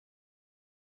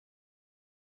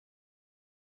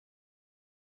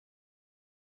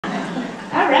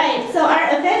right, so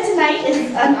our event tonight is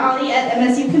an OLLI at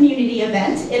MSU community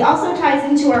event. It also ties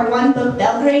into our One Book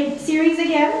Belgrade series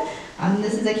again.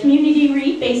 This is a community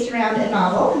read based around a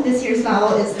novel. This year's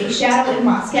novel is A Shadow in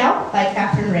Moscow by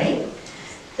Katherine Reay.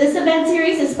 This event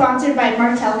series is sponsored by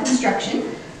Martel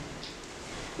Construction.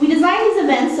 We designed these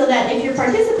events so that if you're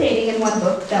participating in One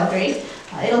Book Belgrade,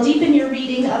 it'll deepen your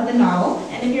reading of the novel,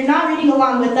 and if you're not reading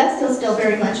along with us, you'll still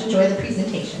very much enjoy the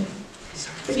presentation.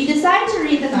 If you decide to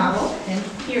read the novel, and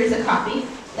here's a copy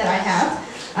that I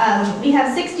have, we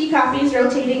have 60 copies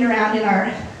rotating around in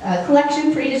our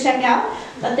collection for you to check out,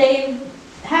 but they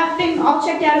have been all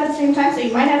checked out at the same time, so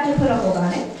you might have to put a hold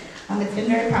on it. It's been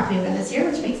very popular this year,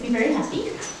 which makes me very happy.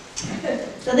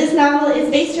 So this novel is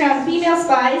based around female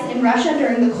spies in Russia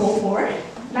during the Cold War,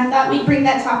 and I thought we'd bring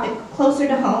that topic closer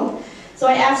to home. So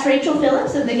I asked Rachel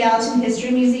Phillips of the Gallatin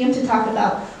History Museum to talk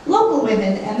about local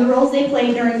women and the roles they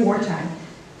played during wartime.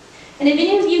 And if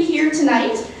any of you here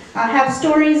tonight have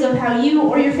stories of how you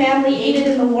or your family aided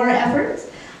in the war efforts,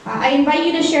 I invite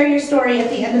you to share your story at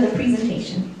the end of the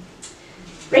presentation.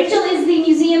 Rachel is the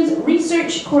museum's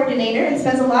research coordinator and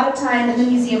spends a lot of time in the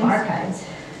museum archives.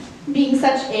 Being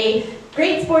such a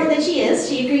great sport that she is,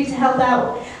 she agreed to help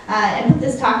out and put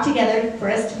this talk together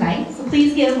for us tonight. So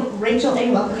please give Rachel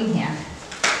a welcoming hand.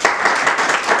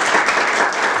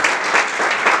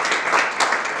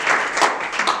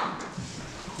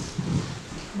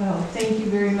 Well, thank you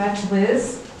very much,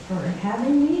 Liz, for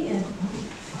having me, and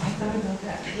I thought about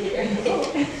that here.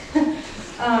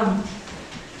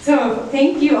 So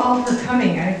thank you all for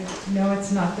coming. I know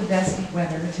it's not the best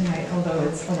weather tonight, although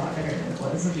it's a lot better than it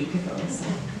was a week ago, so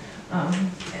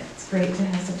it's great to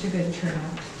have such a good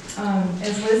turnout.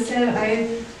 As Liz said,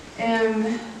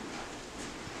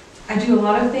 I do a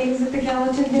lot of things at the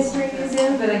Gallatin History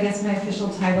Museum, but I guess my official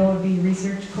title would be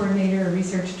Research Coordinator or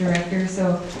Research Director.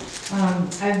 So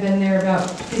I've been there about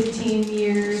 15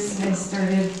 years. I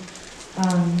started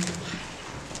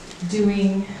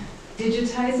doing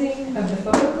digitizing of the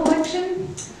photo collection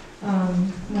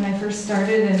when I first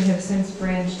started, and have since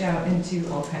branched out into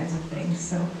all kinds of things.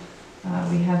 So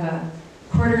we have a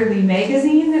quarterly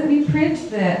magazine that we print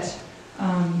that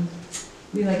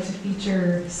we like to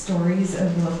feature stories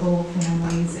of local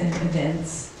families and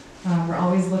events. We're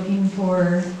always looking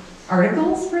for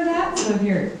articles for that, so if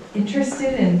you're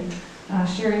interested in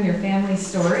sharing your family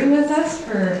story with us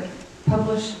for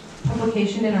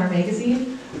publication in our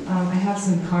magazine, I have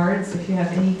some cards. If you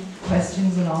have any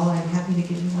questions at all, I'm happy to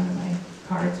give you one of my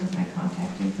cards with my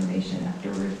contact information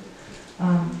afterward.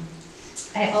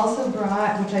 I also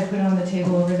brought, which I put on the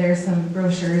table over there, some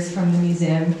brochures from the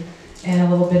museum and a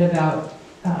little bit about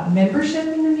membership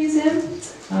in the museum.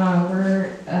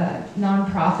 We're a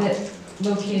nonprofit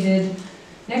located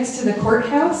next to the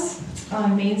courthouse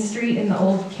on Main Street in the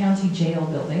old county jail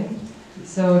building.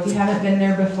 So if you haven't been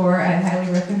there before, I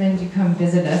highly recommend you come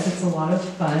visit us. It's a lot of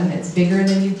fun. It's bigger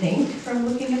than you think from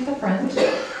looking at the front.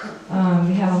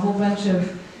 We have a whole bunch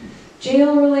of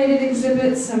jail-related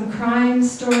exhibits, some crime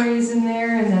stories in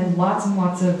there, and then lots and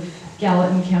lots of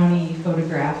Gallatin County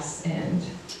photographs and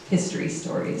history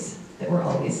stories that we're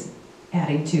always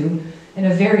adding to, and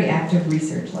a very active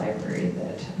research library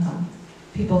that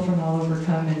people from all over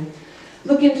come and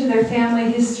look into their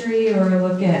family history or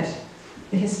look at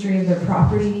the history of their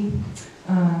property.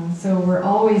 So we're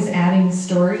always adding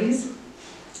stories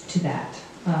to that.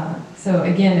 So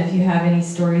again, if you have any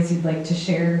stories you'd like to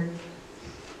share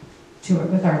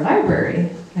with our library,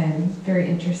 I'm very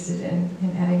interested in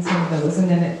adding some of those. And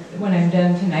then when I'm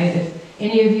done tonight, if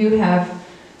any of you have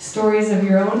stories of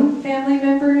your own family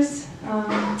members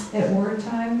at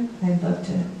wartime, I'd love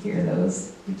to hear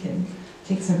those. We can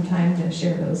take some time to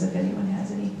share those if anyone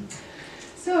has any.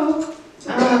 So,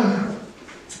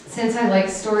 since I like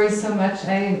stories so much,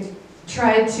 I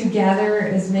tried to gather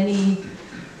as many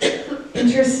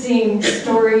interesting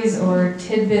stories or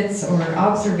tidbits or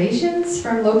observations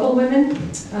from local women.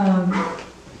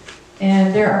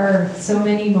 And there are so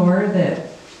many more that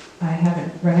I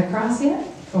haven't run across yet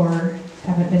or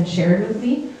haven't been shared with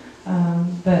me.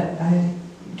 But I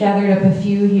gathered up a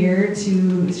few here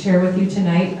to share with you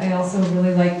tonight. I also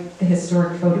really like the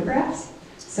historic photographs.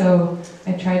 So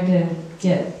I tried to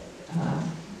get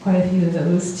quite a few of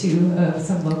those too, of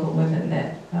some local women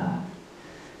that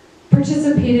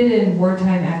participated in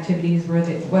wartime activities,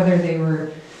 whether they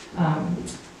were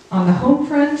on the home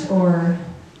front or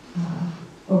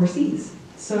overseas.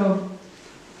 So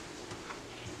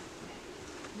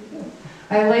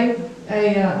I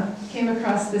came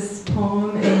across this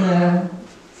poem in the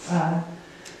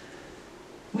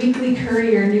Weekly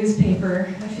Courier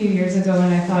newspaper a few years ago,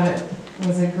 and I thought it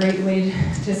was a great way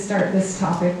to start this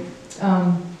topic.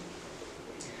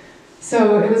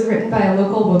 So it was written by a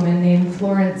local woman named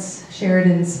Florence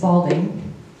Sheridan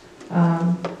Spalding.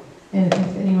 And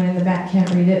if anyone in the back can't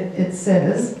read it, it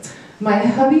says, "My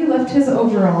hubby left his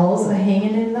overalls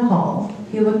a-hangin' in the hall.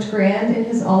 He looked grand in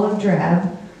his olive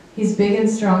drab. He's big and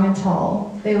strong and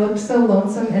tall. They looked so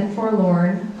lonesome and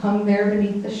forlorn, hung there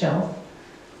beneath the shelf.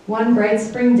 One bright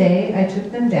spring day, I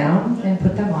took them down and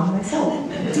put them on myself."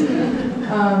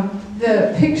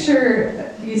 The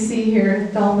picture you see here,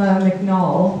 Thelma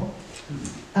McNall,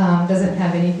 doesn't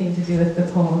have anything to do with the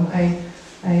poem. I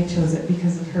chose it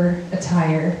because of her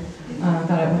attire.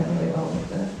 Thought it went really well with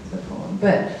the poem.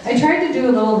 But I tried to do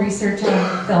a little research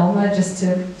on Thelma just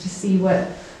to see what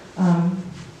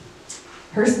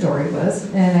her story was,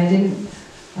 and I didn't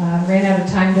ran out of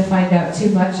time to find out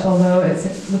too much, although it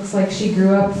looks like she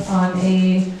grew up on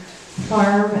a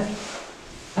farm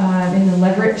in the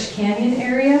Leverett Canyon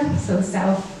area, so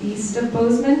southeast of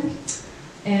Bozeman,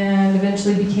 and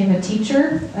eventually became a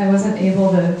teacher. I wasn't able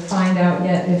to find out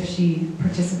yet if she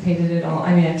participated at all.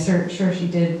 I mean, I'm sure she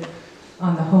did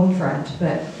on the home front,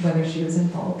 but whether she was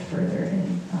involved further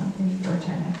in any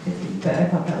wartime activity. But I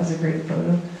thought that was a great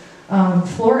photo.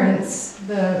 Florence,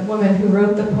 the woman who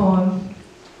wrote the poem,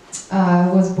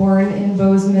 was born in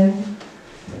Bozeman,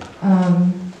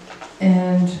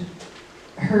 and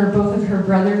both of her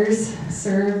brothers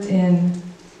served in,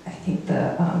 I think,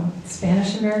 the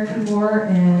Spanish-American War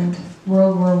and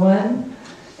World War I.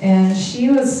 And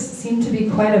she seemed to be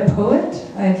quite a poet.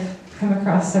 I've come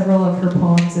across several of her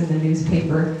poems in the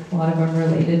newspaper, a lot of them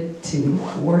related to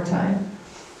wartime.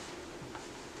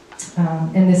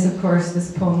 And this, of course,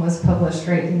 this poem was published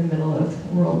right in the middle of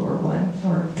World War I,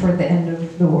 or toward the end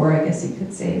of the war, I guess you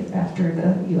could say, after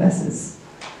the U.S.'s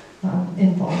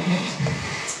involvement.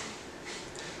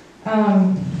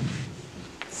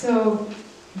 So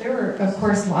there were, of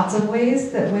course, lots of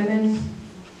ways that women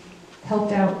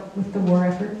helped out with the war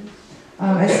effort.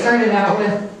 I started out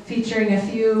with featuring a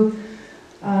few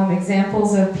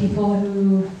examples of people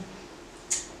who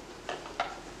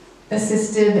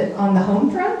assisted on the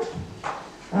home front.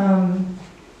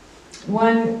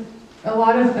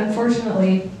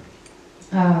 Unfortunately,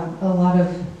 a lot of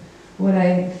what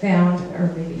I found,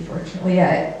 or maybe fortunately,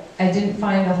 I didn't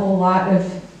find a whole lot of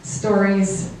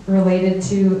stories related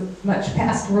to much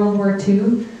past World War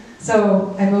II.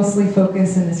 So I mostly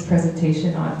focus in this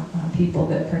presentation on people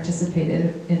that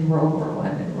participated in World War I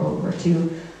and World War II.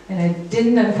 And I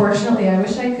didn't, unfortunately. I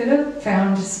wish I could have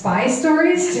found spy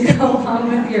stories to go along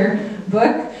with your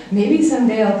book. Maybe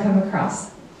someday I'll come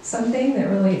across something that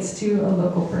relates to a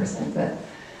local person, but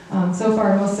so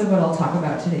far most of what I'll talk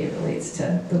about today relates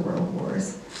to the World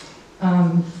Wars.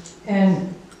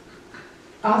 And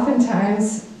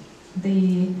oftentimes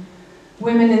the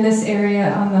women in this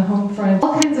area on the home front,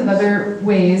 all kinds of other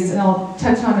ways, and I'll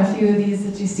touch on a few of these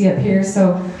that you see up here.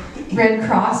 So Red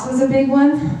Cross was a big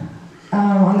one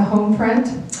on the home front.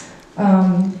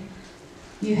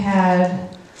 You had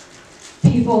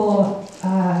people,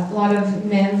 a lot of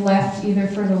men left either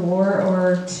for the war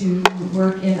or to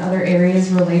work in other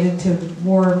areas related to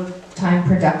wartime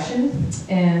production.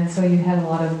 And so you had a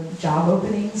lot of job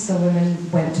openings, so women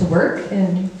went to work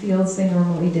in fields they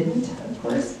normally didn't, of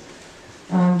course.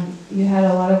 You had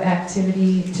a lot of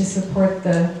activity to support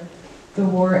the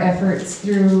war efforts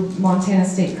through Montana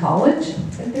State College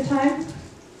at the time.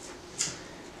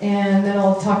 And then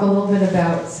I'll talk a little bit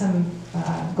about some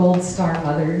Gold Star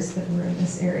mothers that were in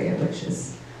this area, which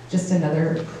is just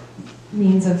another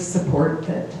means of support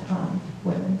that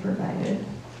women provided.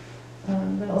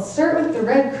 But I'll start with the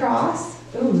Red Cross.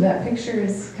 Ooh, that picture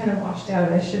is kind of washed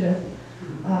out. I should have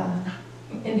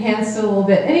enhanced it a little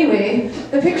bit. Anyway,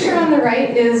 the picture on the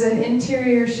right is an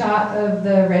interior shot of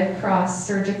the Red Cross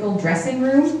surgical dressing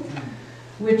room,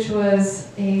 which was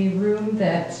a room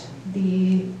that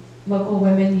the local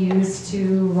women used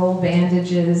to roll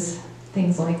bandages,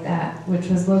 things like that, which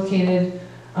was located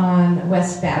on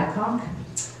West Babcock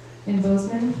in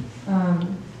Bozeman.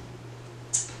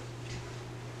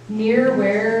 Near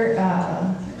where,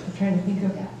 I'm trying to think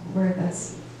of where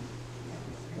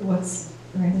what's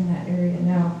right in that area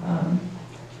now.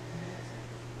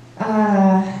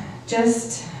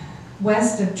 Just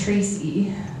west of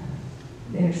Tracy,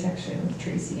 the intersection of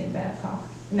Tracy and Babcock.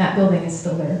 And that building is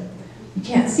still there. You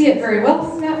can't see it very well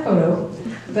from that photo,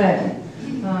 but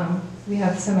we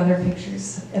have some other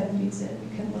pictures at the museum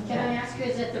you can look at. Can I ask you,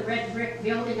 is it the red brick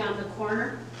building on the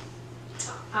corner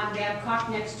on Babcock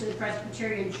next to the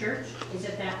Presbyterian Church? Is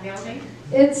it that building?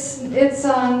 It's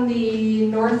on the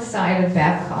north side of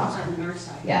Babcock. It's on the north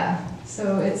side. Yeah,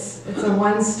 so it's a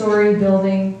one-story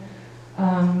building.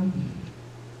 I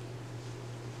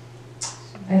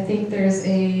think there's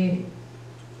a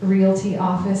realty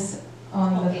office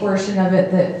on the portion of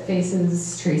it that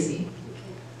faces Tracy.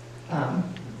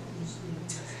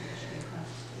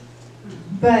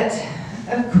 But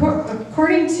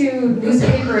according to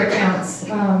newspaper accounts,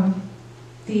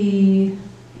 the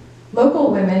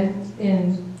local women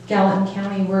in Gallatin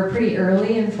County were pretty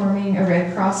early in forming a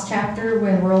Red Cross chapter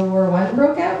when World War I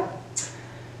broke out.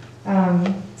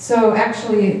 So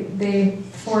actually their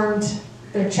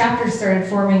chapter started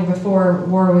forming before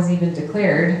war was even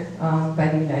declared by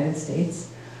the United States.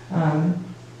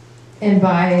 And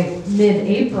by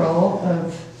mid-April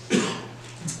of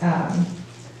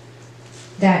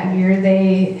that year,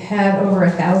 they had over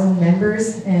 1,000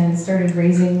 members and started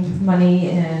raising money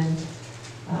and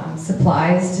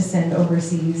supplies to send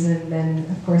overseas. And then,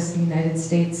 of course, the United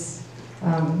States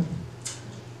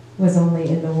was only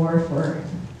in the war for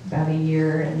about a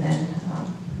year, and then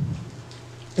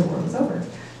the war was over.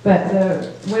 But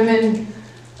the women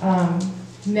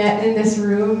met in this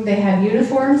room. They had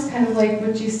uniforms, kind of like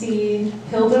what you see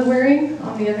Hilda wearing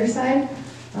on the other side.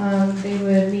 They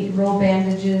would meet, roll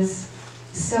bandages,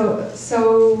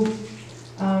 sew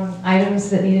items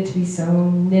that needed to be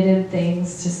sewn, knitted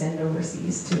things to send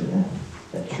overseas to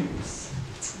the troops.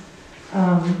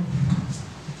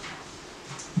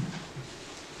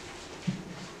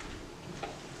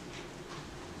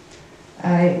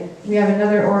 We have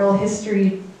another oral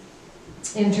history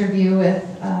interview with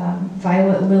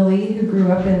Violet Lilly, who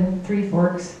grew up in Three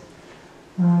Forks.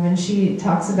 And she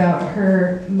talks about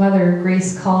her mother,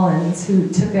 Grace Collins, who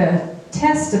took a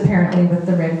test apparently with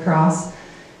the Red Cross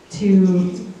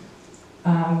to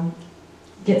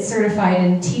get certified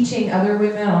in teaching other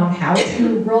women on how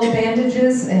to roll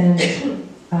bandages and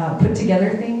put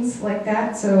together things like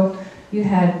that. So you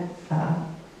had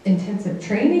intensive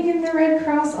training in the Red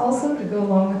Cross also to go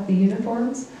along with the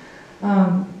uniforms.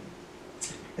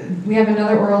 We have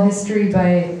another oral history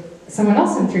by someone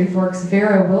else in Three Forks,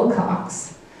 Vera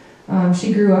Wilcox.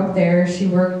 She grew up there. She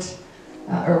worked,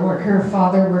 her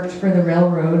father worked for the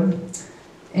railroad,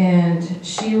 and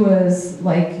she was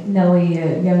like Nellie,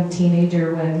 a young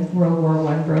teenager when World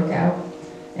War I broke out.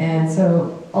 And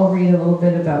so I'll read a little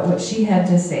bit about what she had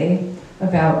to say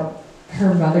about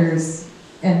her mother's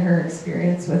and her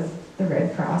experience with the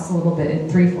Red Cross a little bit in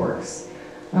Three Forks.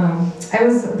 I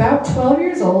was about 12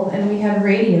 years old, and we had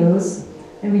radios,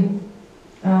 and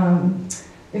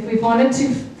if we wanted to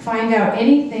find out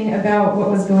anything about what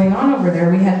was going on over there,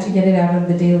 we had to get it out of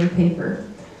the daily paper.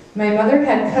 My mother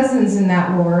had cousins in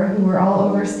that war who were all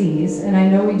overseas, and I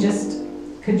know we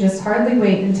could just hardly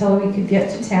wait until we could get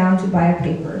to town to buy a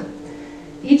paper.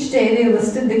 Each day they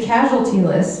listed the casualty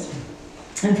list,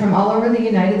 and from all over the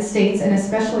United States, and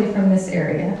especially from this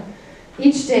area.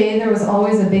 Each day there was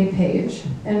always a big page,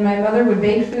 and my mother would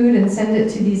bake food and send it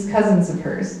to these cousins of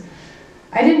hers.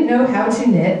 I didn't know how to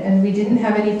knit, and we didn't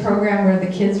have any program where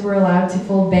the kids were allowed to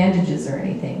fold bandages or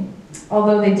anything.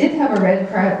 Although they did have a Red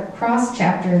Cross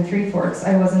chapter in Three Forks,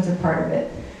 I wasn't a part of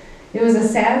it. It was a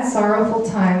sad, sorrowful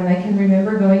time, and I can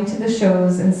remember going to the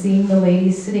shows and seeing the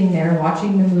ladies sitting there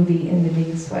watching the movie in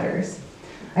knitting sweaters.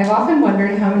 I've often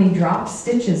wondered how many dropped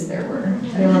stitches there were.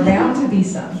 There were bound to be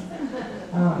some.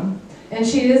 And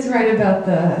she is right about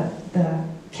the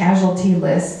casualty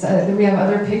lists. We have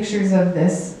other pictures of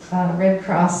this Red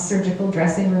Cross surgical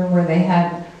dressing room where they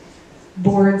had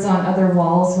boards on other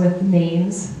walls with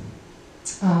names.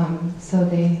 So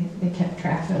they kept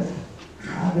track of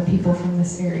the people from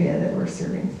this area that were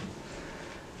serving.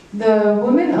 The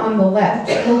woman on the left,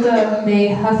 Hilda May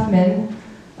Huffman,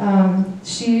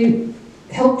 she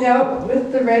helped out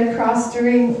with the Red Cross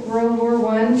during World War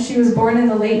I. She was born in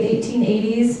the late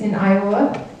 1880s in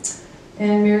Iowa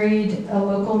and married a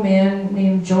local man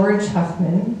named George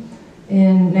Huffman.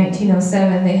 In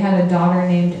 1907, they had a daughter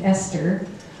named Esther.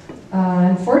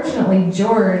 Unfortunately,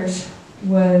 George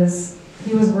was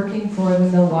working for the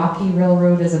Milwaukee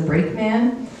Railroad as a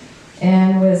brakeman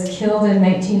and was killed in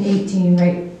 1918,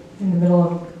 right in the middle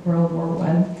of World War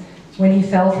I, when he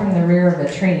fell from the rear of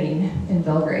a train in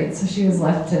Belgrade. So she was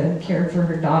left to care for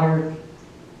her daughter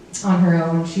on her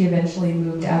own. She eventually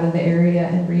moved out of the area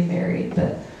and remarried,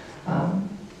 but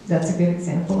that's a good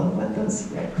example of what those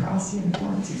Red Cross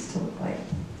uniforms used to look like.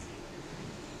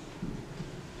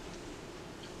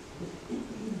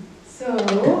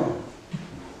 So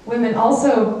women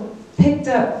also picked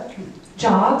up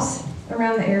jobs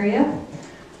around the area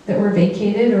that were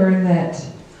vacated or that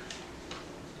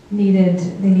they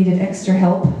needed extra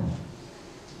help.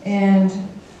 And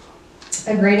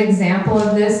a great example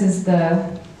of this is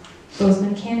the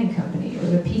Bozeman Canning Company or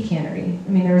the pea cannery. I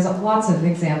mean, there was lots of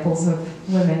examples of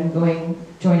women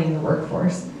joining the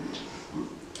workforce.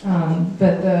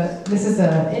 This is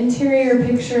an interior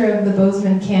picture of the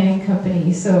Bozeman Canning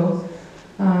Company. So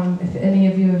if any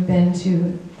of you have been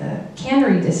to the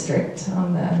cannery district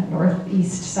on the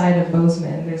northeast side of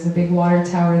Bozeman, there's a big water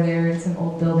tower there and some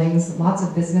old buildings, lots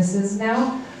of businesses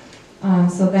now.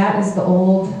 So that is the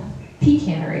old pea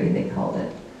cannery, they called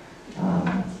it.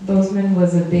 Bozeman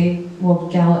was a big, well,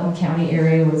 Gallatin County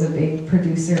area was a big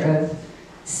producer of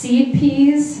seed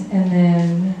peas, and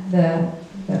then the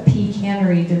pea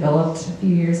cannery developed a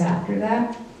few years after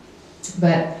that.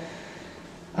 But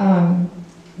about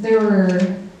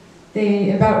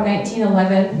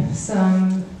 1911,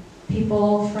 some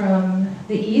people from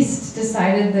the east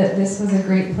decided that this was a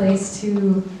great place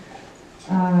to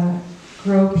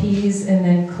grow peas and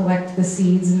then collect the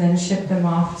seeds and then ship them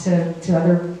off to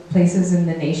other places in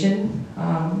the nation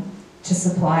to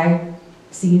supply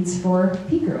seeds for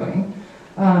pea growing.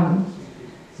 And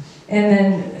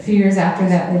then a few years after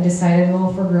that, they decided, well,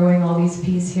 if we're growing all these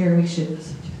peas here, we should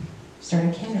start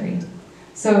a cannery.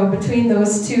 So between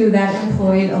those two, that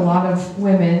employed a lot of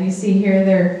women. You see here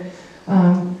they're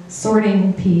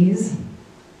sorting peas.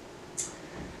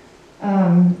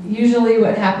 Usually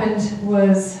what happened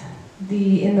was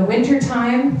in the winter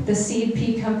time, the seed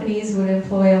pea companies would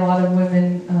employ a lot of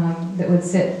women that would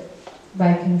sit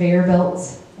by conveyor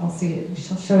belts. I'll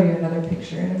show you another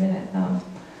picture in a minute,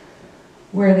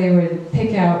 where they would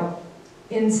pick out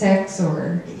insects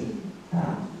or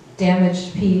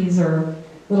damaged peas or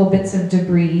little bits of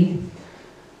debris.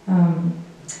 And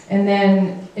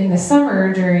then in the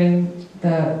summer, when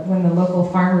the local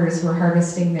farmers were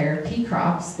harvesting their pea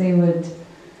crops, they would,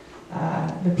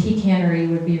 the pea cannery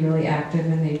would be really active,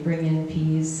 and they'd bring in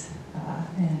peas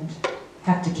and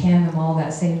have to can them all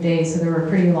that same day, so there were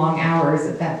pretty long hours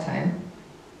at that time.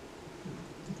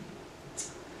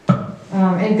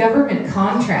 And government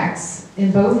contracts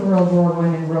in both World War I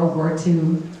and World War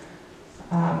II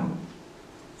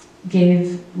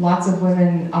gave lots of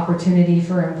women opportunity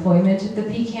for employment at the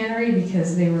pea cannery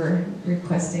because they were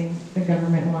requesting, the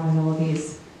government wanted all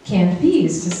these canned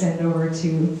peas to send over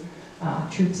to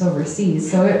troops overseas.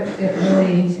 So it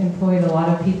really employed a lot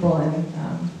of people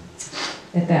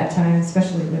at that time,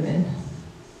 especially women.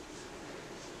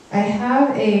 I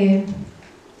have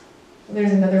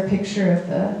there's another picture of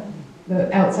the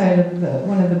outside of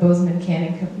one of the Bozeman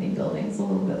Canning Company buildings a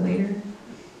little bit later.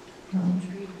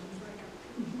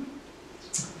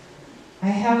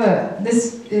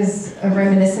 This is a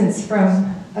reminiscence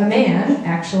from a man,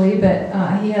 actually, but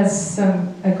he has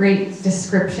a great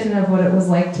description of what it was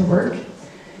like to work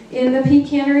in the pea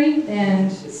cannery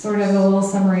and sort of a little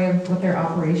summary of what their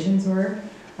operations were.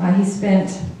 His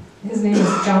name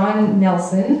is John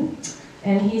Nelson,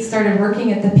 and he started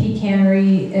working at the pea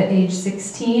cannery at age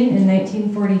 16 in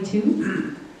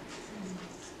 1942.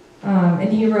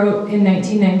 And he wrote in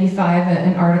 1995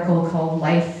 an article called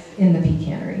Life in the Pea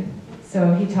Cannery.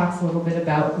 So he talks a little bit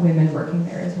about women working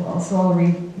there as well. So I'll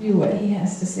read you what he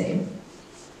has to say.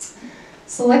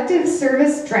 Selective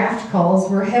service draft calls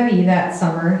were heavy that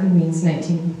summer, he means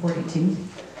 1942,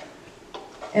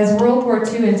 as World War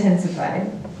II intensified.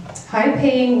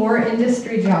 High-paying war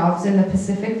industry jobs in the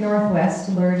Pacific Northwest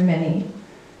lured many.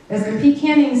 As the pea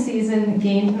canning season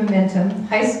gained momentum,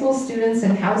 high school students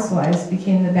and housewives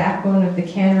became the backbone of the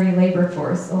cannery labor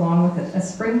force, along with a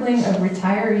sprinkling of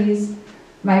retirees,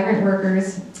 migrant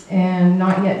workers, and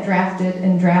not yet drafted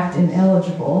and draft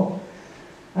ineligible,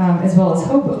 as well as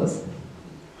hobos.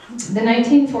 The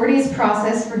 1940s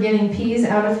process for getting peas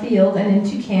out of field and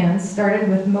into cans started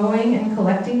with mowing and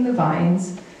collecting the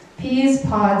vines, peas,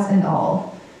 pods, and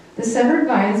all. The severed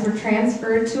vines were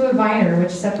transferred to a viner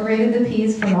which separated the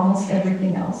peas from almost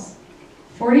everything else.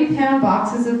 40-pound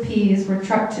boxes of peas were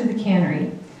trucked to the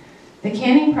cannery. The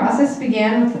canning process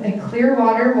began with a clear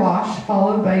water wash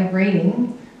followed by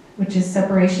grating, which is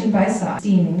separation by size,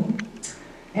 steaming,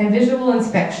 and visual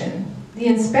inspection. The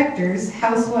inspectors,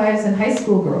 housewives and high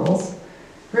school girls,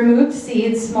 removed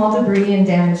seeds, small debris, and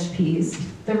damaged peas.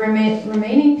 The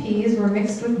remaining peas were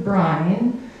mixed with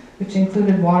brine, which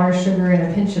included water, sugar, and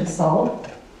a pinch of salt,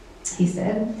 he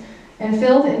said, and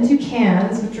filled into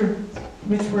cans,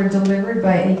 which were delivered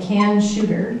by a can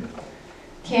shooter.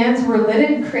 Cans were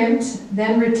lidded, crimped,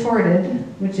 then retorted,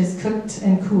 which is cooked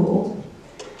and cooled.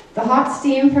 The hot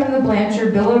steam from the blancher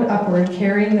billowed upward,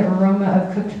 carrying the aroma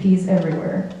of cooked peas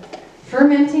everywhere.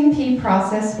 Fermenting pea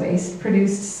process waste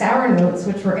produced sour notes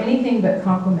which were anything but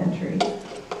complimentary.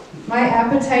 My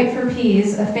appetite for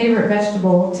peas, a favorite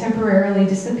vegetable, temporarily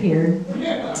disappeared,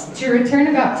 to return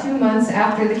about 2 months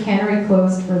after the cannery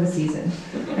closed for the season.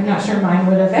 I'm not sure mine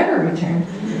would have ever returned.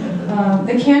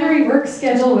 The cannery work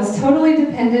schedule was totally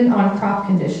dependent on crop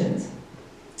conditions.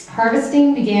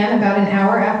 Harvesting began about an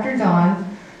hour after dawn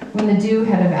when the dew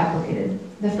had evaporated.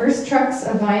 The first trucks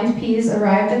of vined peas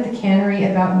arrived at the cannery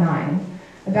about 9.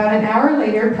 About an hour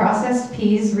later, processed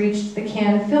peas reached the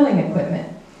can filling equipment.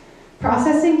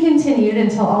 Processing continued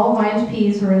until all vined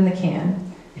peas were in the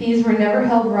can. Peas were never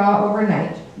held raw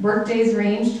overnight. Workdays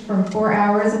ranged from 4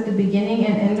 hours at the beginning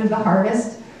and end of the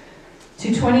harvest to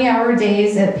 20-hour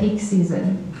days at peak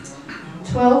season.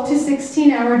 12 to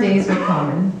 16-hour days were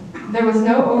common. There was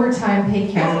no overtime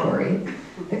pay category.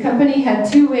 The company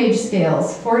had 2 wage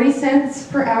scales, 40 cents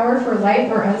per hour for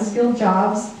light or unskilled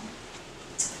jobs,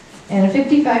 and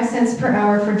 55 cents per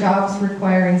hour for jobs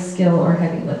requiring skill or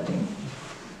heavy lifting.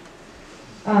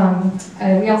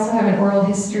 We also have an oral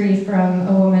history from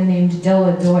a woman named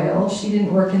Della Doyle. She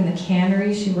didn't work in the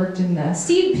cannery, she worked in the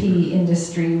seed pea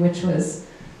industry, which was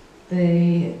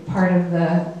the part of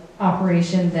the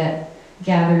operation that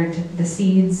gathered the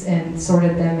seeds and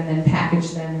sorted them and then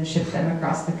packaged them and shipped them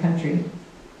across the country.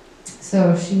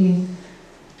 So she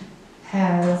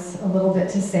has a little bit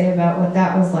to say about what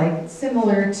that was like,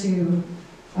 similar to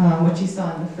what you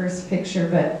saw in the first picture,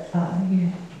 but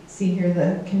you see here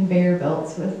the conveyor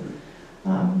belts with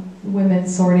women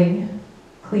sorting,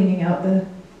 cleaning out the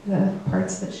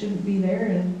parts that shouldn't be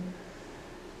there,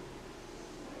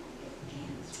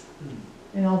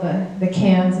 and all the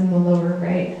cans in the lower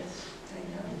right.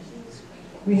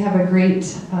 We have a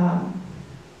great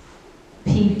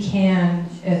pea can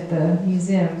at the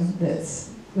museum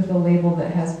that's with a label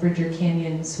that has Bridger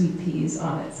Canyon sweet peas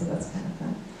on it, so that's kind of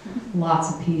fun. Lots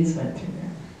of peas went through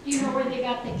there. Do you know where they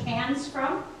got the cans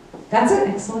from? That's an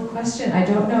excellent question. I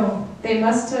don't know. They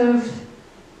must have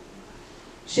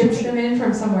shipped them in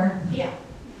from somewhere. Yeah.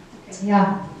 Okay.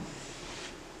 Yeah.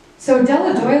 So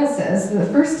Della Doyle says, the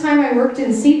first time I worked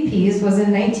in seed peas was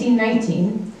in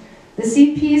 1919. The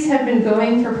seed peas had been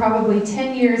going for probably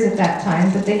 10 years at that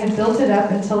time, but they had built it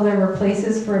up until there were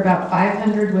places for about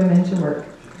 500 women to work.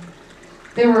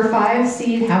 There were 5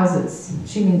 seed houses.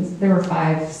 She means there were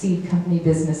 5 seed company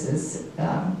businesses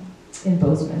in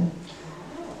Bozeman.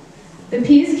 The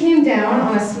peas came down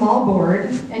on a small board,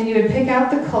 and you would pick out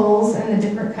the culls and the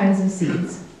different kinds of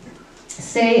seeds.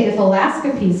 Say, if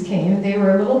Alaska peas came, they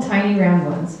were little tiny round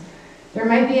ones. There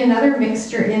might be another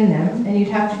mixture in them, and you'd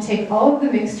have to take all of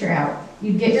the mixture out.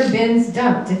 You'd get your bins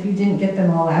dumped if you didn't get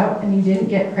them all out, and you didn't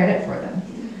get credit for them.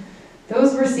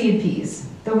 Those were seed peas.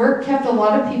 The work kept a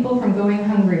lot of people from going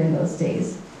hungry in those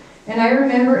days. And I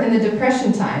remember in the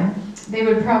Depression time, they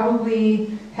would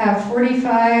probably have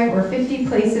 45 or 50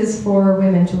 places for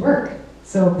women to work,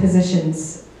 so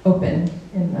positions open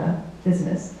in the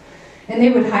business. And they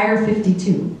would hire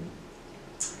 52.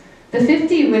 The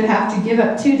 50 would have to give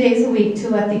up 2 days a week to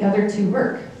let the other 2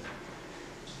 work.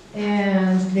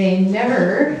 And they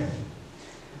never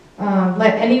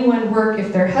let anyone work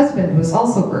if their husband was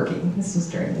also working. This was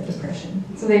during the Depression.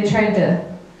 So they tried to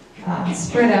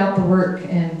spread out the work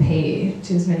and pay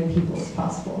to as many people as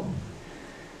possible.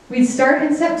 We'd start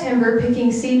in September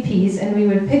picking seed peas, and we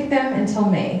would pick them until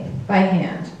May by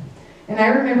hand. And I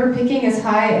remember picking as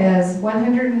high as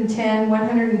 110,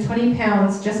 120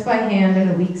 pounds just by hand in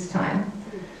a week's time.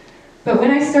 But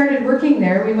when I started working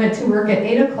there, we went to work at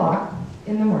 8 o'clock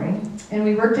in the morning, and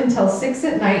we worked until 6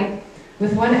 at night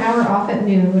with 1 hour off at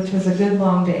noon, which was a good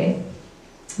long day.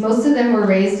 Most of them were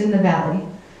raised in the valley.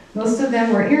 Most of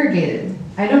them were irrigated.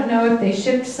 I don't know if they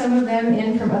shipped some of them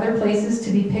in from other places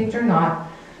to be picked or not,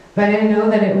 but I know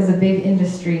that it was a big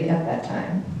industry at that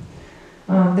time.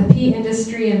 The pea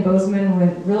industry in Bozeman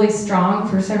went really strong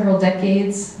for several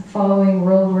decades following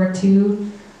World War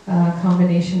II, a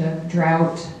combination of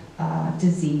drought,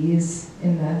 disease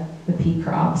in the pea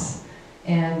crops,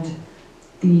 and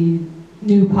the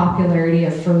new popularity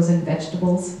of frozen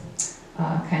vegetables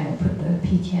kind of put the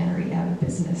pea cannery out of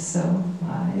business. So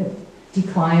it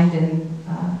declined and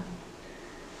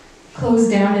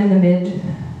closed down in the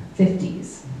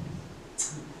mid-50s.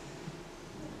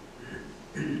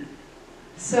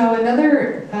 So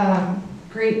another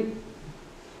great,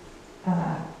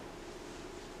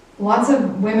 lots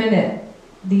of women at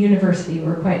the university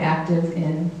were quite active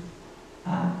in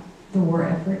the war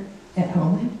effort at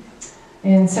home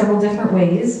in several different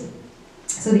ways.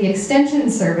 So the Extension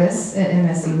Service at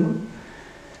MSU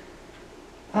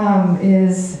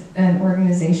is an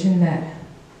organization that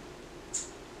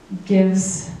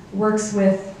works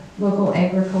with local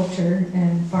agriculture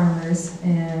and farmers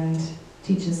and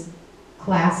teaches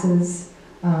classes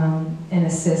and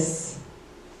assists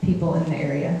people in the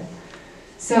area.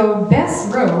 So Bess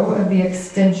Rowe of the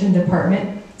Extension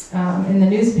Department in the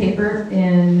newspaper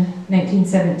in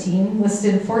 1917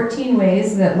 listed 14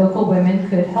 ways that local women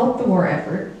could help the war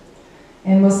effort.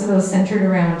 And most of those centered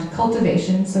around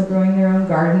cultivation, so growing their own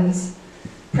gardens,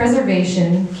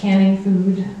 preservation, canning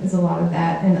food is a lot of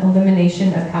that, and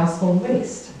elimination of household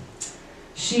waste.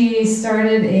 She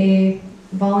started a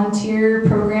volunteer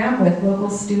program with local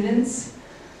students,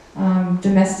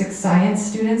 domestic science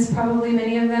students, probably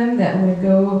many of them, that would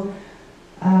go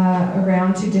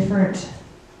around to different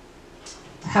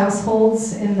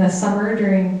households in the summer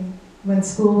when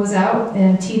school was out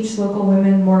and teach local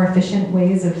women more efficient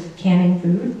ways of canning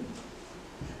food.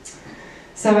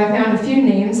 So I found a few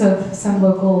names of some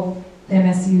local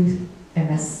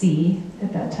MSC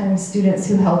at that time students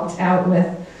who helped out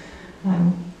with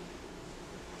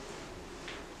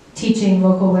teaching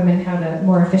local women how to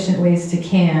more efficient ways to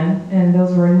can, and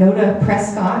those were Nota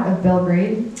Prescott of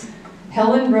Belgrade,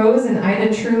 Helen Rose and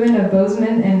Ida Truman of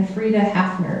Bozeman, and Frida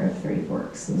Hafner of Three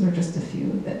Forks. Those are just a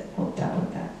few that helped out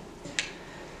with that.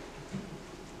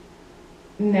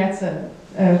 And that's a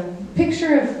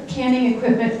picture of canning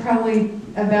equipment, probably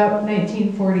about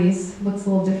 1940s. Looks a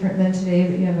little different than today,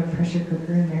 but you have a pressure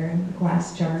cooker in there and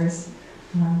glass jars,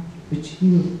 which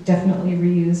you definitely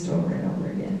reused over and over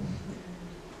again.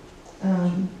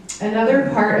 Another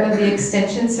part of the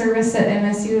extension service at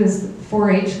MSU is the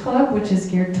 4-H Club, which is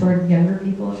geared toward younger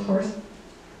people, of course.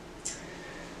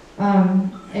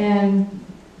 And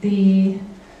the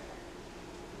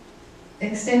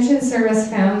extension service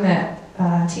found that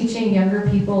teaching younger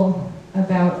people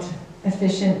about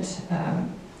efficient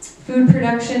food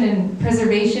production and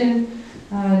preservation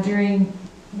during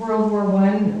World War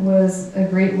I was a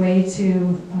great way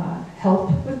to help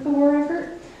with the war effort.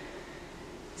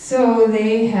 So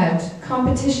they had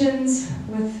competitions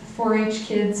with 4-H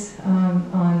kids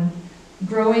on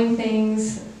growing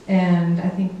things, and I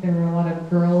think there were a lot of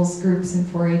girls groups in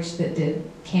 4-H that did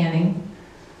canning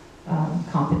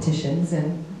competitions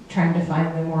and trying to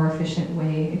find the more efficient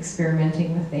way,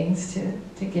 experimenting with things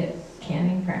to get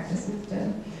canning practices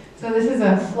done. So this is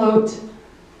a float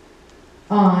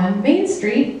on Main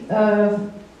Street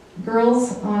of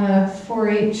girls on a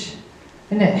 4-H,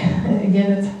 and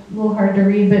again, it's a little hard to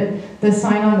read, but the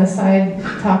sign on the side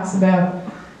talks about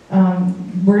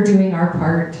we're doing our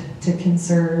part to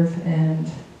conserve and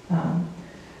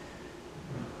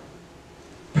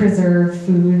preserve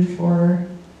food for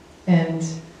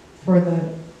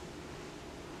the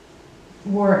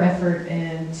war effort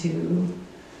and to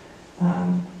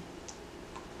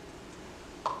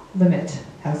limit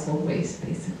household waste,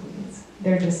 basically.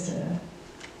 They're just a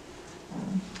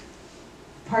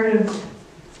part of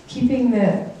keeping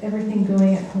everything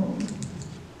going at home.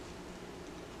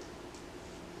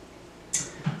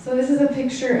 So this is a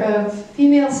picture of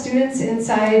female students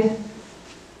inside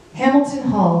Hamilton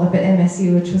Hall up at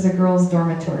MSU, which was a girls'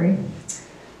 dormitory.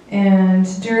 And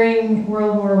during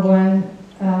World War I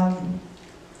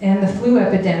and the flu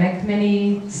epidemic,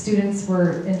 many students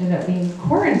ended up being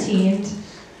quarantined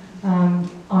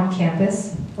on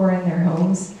campus or in their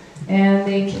homes. And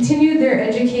they continued their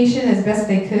education as best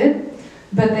they could,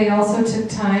 but they also took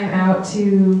time out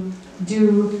to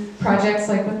do projects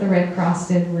like what the Red Cross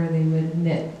did, where they would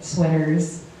knit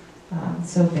sweaters,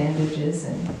 sew bandages,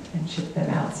 and ship them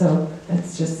out. So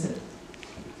that's just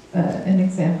an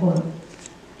example of,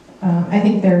 I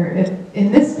think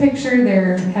in this picture,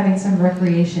 they're having some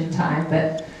recreation time,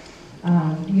 but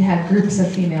you had groups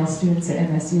of female students at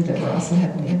MSU that were also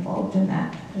heavily involved in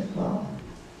that as well.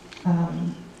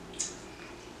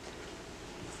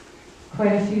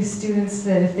 Quite a few students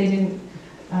that if they didn't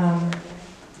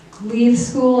leave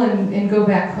school and go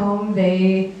back home,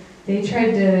 they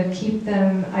tried to keep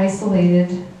them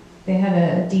isolated. They had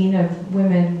a dean of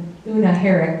women, Una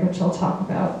Herrick, which I'll talk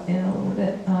about in a little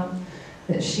bit,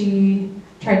 that she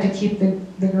tried to keep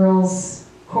the girls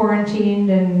quarantined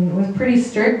and was pretty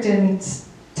strict and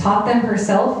taught them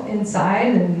herself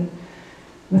inside and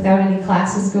without any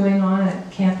classes going on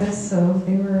at campus. So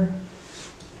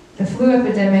the flu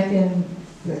epidemic and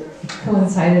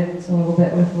coincided a little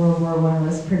bit with World War I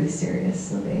was pretty serious.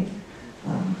 So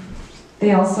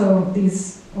they also,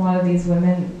 a lot of these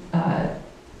women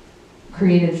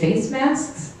created face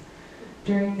masks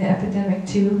during the epidemic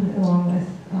too, along with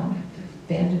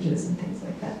bandages and things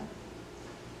like that.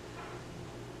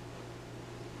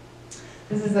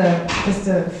 This is just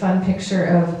a fun picture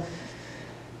of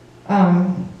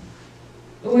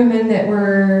women that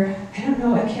were, I don't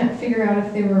know, I can't figure out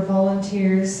if they were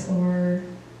volunteers or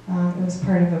it was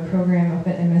part of a program up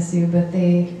at MSU, but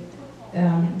they,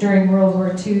 during World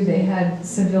War II, they had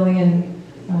civilian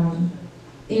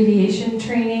aviation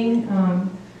training,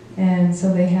 and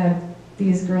so they had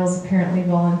these girls apparently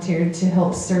volunteered to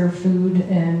help serve food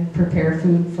and prepare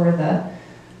food for the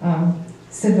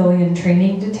civilian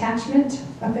training detachment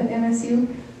up at MSU.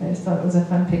 I just thought it was a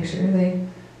fun picture. They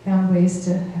found ways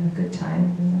to have a good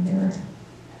time, and they were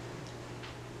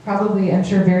probably, I'm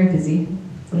sure, very busy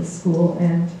with school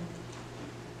and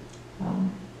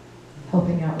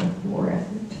helping out with the war effort.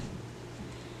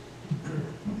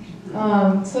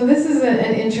 So this is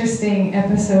an interesting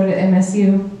episode at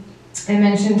MSU. I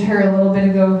mentioned her a little bit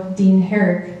ago, Dean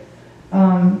Herrick.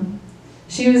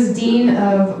 She was Dean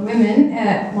of Women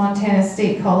at Montana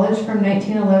State College from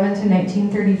 1911 to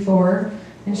 1934,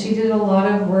 and she did a lot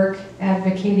of work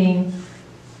advocating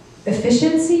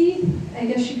efficiency, I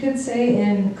guess you could say,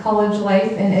 in college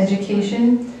life and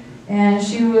education. And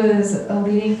she was a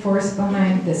leading force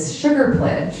behind this sugar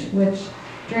pledge, which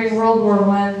during World War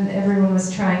I, everyone was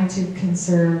trying to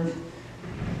conserve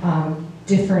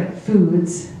different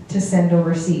foods to send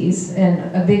overseas,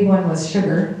 and a big one was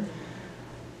sugar.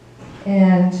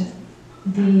 And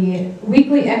the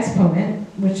Weekly Exponent,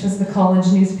 which was the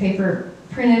college newspaper,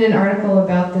 printed an article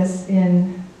about this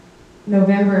in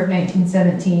November of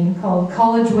 1917 called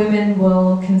 "College Women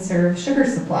Will Conserve Sugar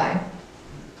Supply."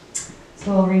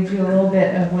 So I'll read you a little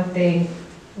bit of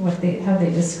how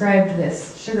they described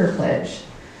this sugar pledge.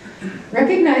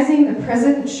 Recognizing the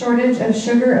present shortage of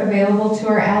sugar available to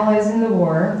our allies in the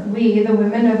war, we, the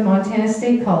women of Montana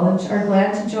State College, are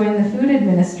glad to join the Food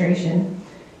Administration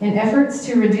in efforts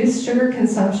to reduce sugar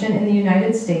consumption in the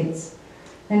United States,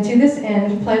 and to this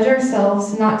end pledge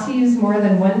ourselves not to use more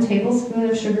than 1 tablespoon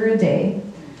of sugar a day,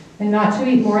 and not to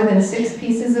eat more than 6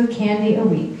 pieces of candy a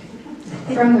week.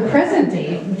 From the present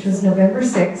date, which was November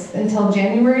 6th, until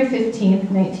January 15th,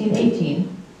 1918,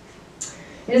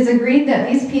 it is agreed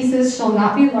that these pieces shall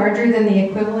not be larger than the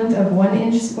equivalent of 1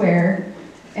 inch square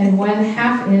and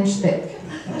 1/2 inch thick.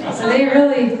 So they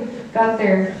really got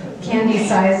their candy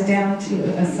size down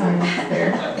to a science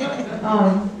there.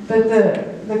 But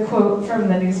the quote from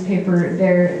the newspaper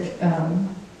there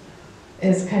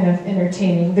is kind of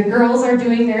entertaining. The girls are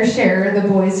doing their share, the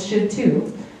boys should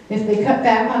too. If they cut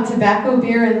back on tobacco,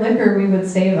 beer, and liquor, we would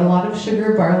save a lot of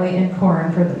sugar, barley, and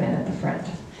corn for the men at the front.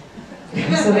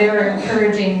 So they were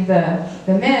encouraging the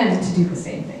men to do the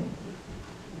same thing.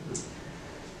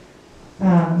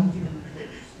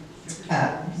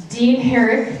 Dean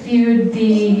Herrick viewed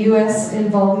the U.S.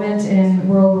 involvement in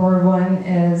World War I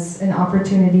as an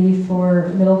opportunity for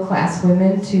middle-class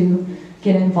women to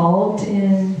get involved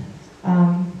in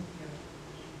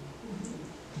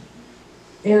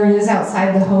areas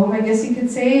outside the home, I guess you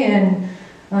could say, and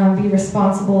be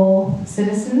responsible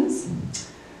citizens.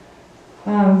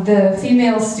 The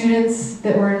female students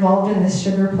that were involved in this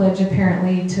sugar pledge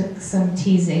apparently took some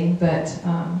teasing, but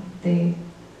they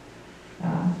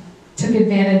took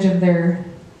advantage of their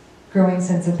growing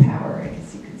sense of power, I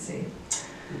guess you could say.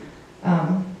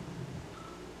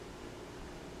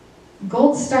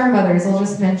 Gold Star Mothers, I'll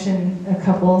just mention a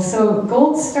couple. So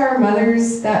Gold Star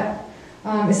Mothers, that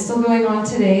is still going on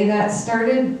today. That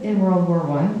started in World War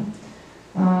I.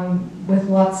 With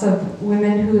lots of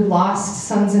women who had lost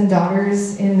sons and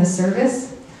daughters in the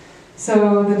service.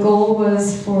 So the goal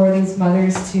was for these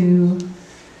mothers to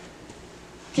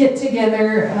get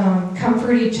together,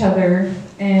 comfort each other,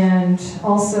 and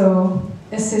also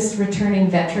assist returning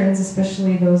veterans,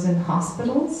 especially those in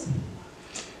hospitals.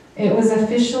 It was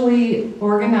officially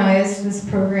organized, this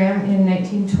program, in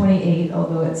 1928,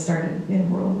 although it started in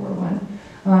World War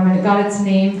I. And it got its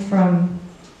name from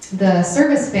the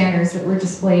service banners that were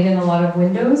displayed in a lot of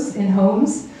windows in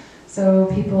homes. So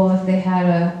people, if they had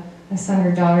a son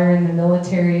or daughter in the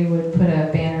military, would put a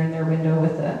banner in their window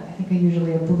with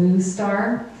usually a blue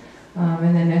star.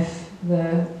 And then if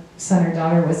the son or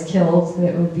daughter was killed,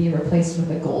 it would be replaced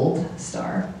with a gold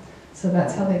star. So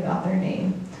that's how they got their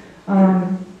name.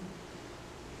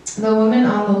 The woman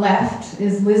on the left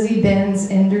is Lizzie Benz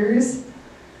Enders.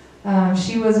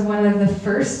 She was one of the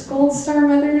first Gold Star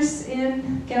mothers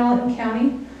in Gallatin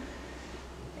County.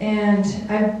 And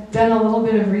I've done a little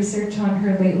bit of research on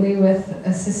her lately with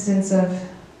assistance of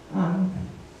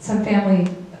some family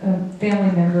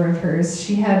member of hers.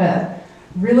 She had a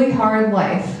really hard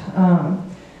life. Her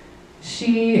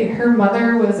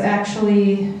mother was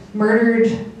actually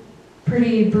murdered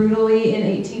pretty brutally in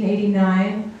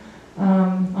 1889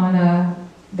 on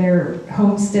their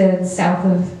homestead south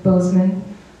of Bozeman,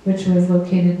 which was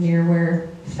located near where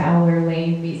Fowler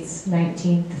Lane meets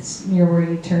 19th, near where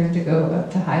you turn to go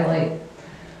up to Highlight.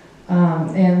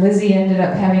 And Lizzie ended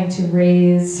up having to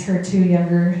raise her 2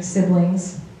 younger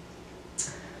siblings.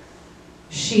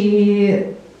 She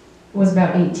was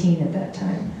about 18 at that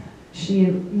time. She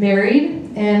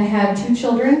married and had 2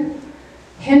 children.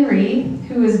 Henry,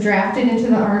 who was drafted into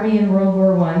the Army in World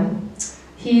War I,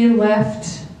 he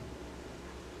left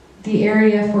the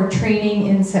area for training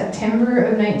in September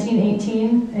of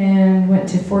 1918 and went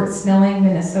to Fort Snelling,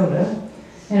 Minnesota.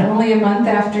 And only a month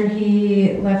after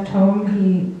he left home,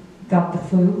 he got the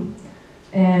flu.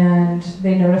 And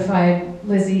they notified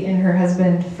Lizzie and her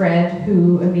husband, Fred,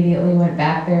 who immediately went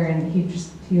back there, and he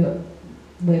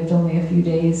lived only a few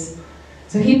days.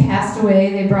 So he passed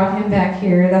away. They brought him back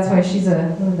here. That's why she's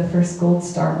one of the first Gold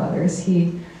Star mothers.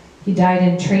 He died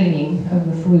in training of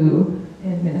the flu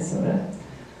in Minnesota.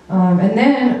 And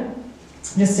then,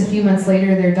 just a few months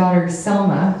later, their daughter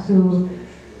Selma, who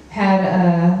had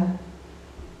a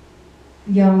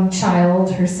young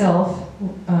child herself,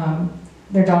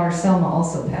 their daughter Selma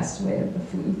also passed away of the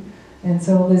flu. And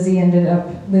so Lizzie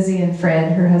and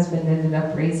Fred, her husband, ended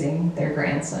up raising their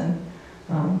grandson,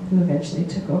 who eventually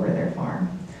took over their farm.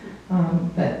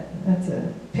 But that's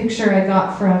a picture I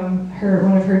got from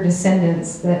one of her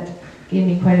descendants that gave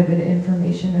me quite a bit of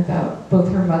information about both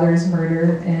her mother's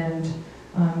murder and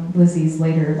Lizzie's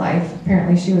later life.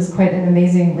 Apparently she was quite an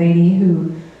amazing lady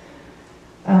who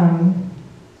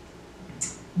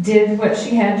did what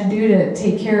she had to do to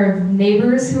take care of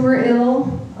neighbors who were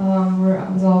ill.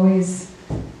 Was always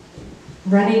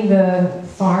running the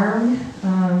farm,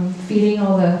 feeding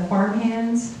all the farm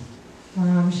hands.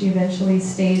 She eventually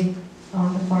stayed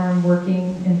on the farm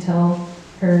working until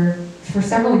for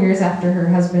several years after her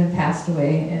husband passed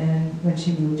away, and when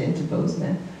she moved into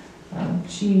Bozeman.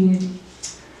 She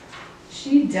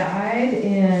died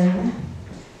in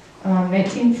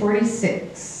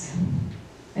 1946.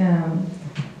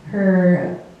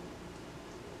 Her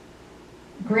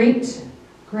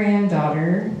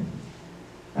great-granddaughter,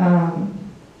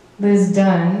 Liz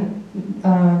Dunn,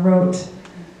 wrote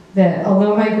that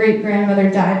although my great-grandmother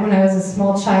died when I was a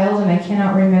small child and I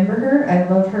cannot remember her, I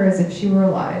love her as if she were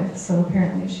alive. So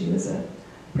apparently she was a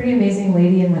pretty amazing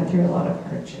lady and went through a lot of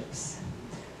hardships.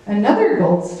 Another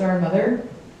Gold Star mother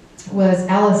was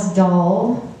Alice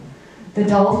Dahl. The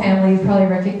Dahl family, you probably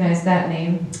recognize that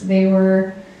name.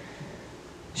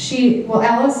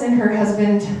 Alice and her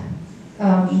husband,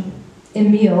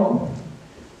 Emil,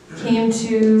 came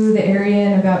to the area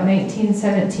in about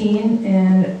 1917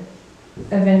 and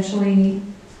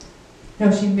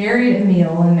she married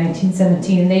Emil in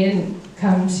 1917. They didn't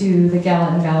come to the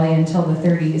Gallatin Valley until the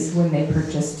 30s when they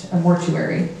purchased a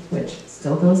mortuary, which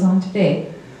still goes on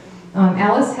today.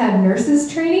 Alice had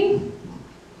nurses training,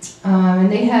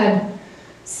 and they had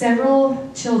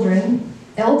several children.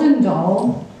 Eldon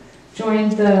Dahl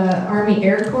joined the Army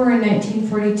Air Corps in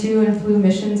 1942 and flew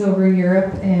missions over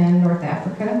Europe and North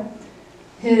Africa.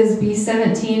 His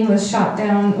B-17 was shot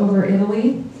down over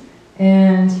Italy,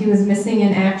 and he was missing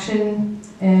in action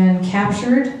and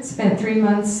captured, spent 3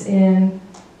 months in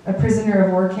a prisoner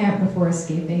of war camp before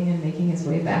escaping and making his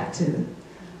way back to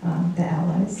the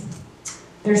Allies.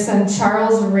 Their son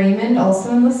Charles Raymond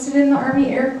also enlisted in the Army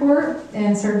Air Corps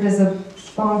and served as a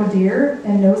bombardier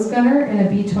and nose gunner in a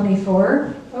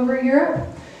B-24 over Europe.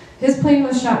 His plane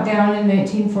was shot down in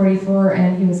 1944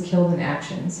 and he was killed in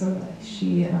action, so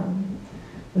she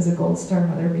was a Gold Star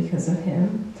mother because of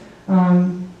him.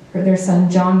 Their son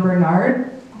John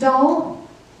Bernard Dahl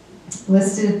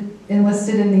enlisted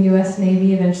in the U.S.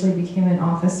 Navy, eventually became an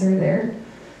officer there.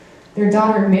 Their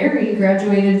daughter Mary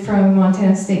graduated from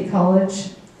Montana State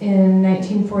College in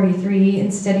 1943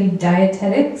 and studied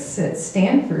dietetics at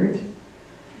Stanford,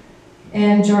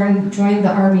 and joined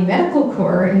the Army Medical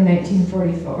Corps in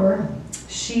 1944.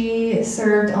 She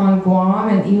served on Guam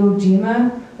and Iwo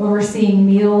Jima, overseeing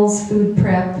meals, food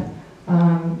prep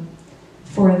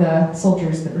for the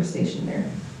soldiers that were stationed there.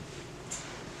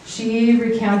 She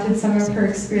recounted some of her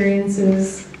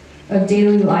experiences of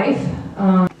daily life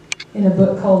in a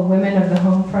book called Women of the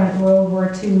Home Front, World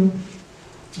War II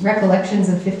Recollections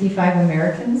of 55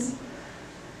 Americans,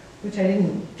 which I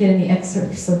didn't get any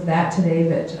excerpts of that today,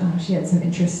 but she had some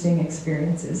interesting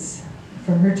experiences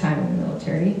from her time in the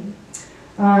military.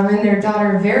 And their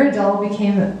daughter Vera Dahl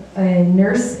became a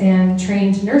nurse and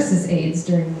trained nurses' aides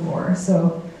during the war,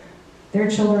 so their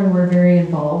children were very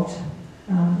involved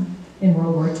in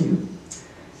World War II.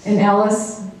 And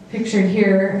Alice, pictured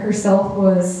here, herself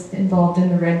was involved in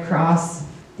the Red Cross,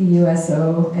 the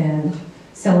USO, and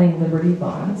selling Liberty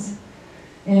bonds.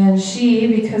 And she,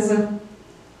 because of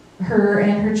her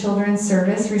and her children's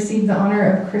service, received the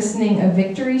honor of christening a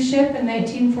Victory ship in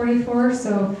 1944.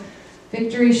 So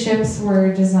Victory ships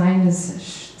were designed as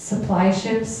supply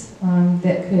ships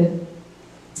that could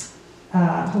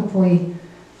hopefully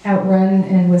outrun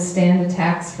and withstand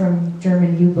attacks from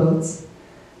German U-boats.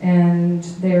 And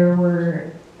there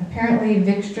were apparently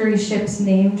Victory ships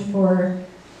named for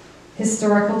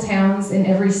historical towns in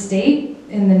every state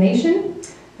in the nation.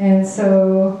 And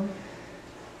so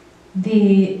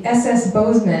The SS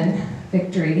Bozeman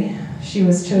Victory, she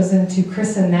was chosen to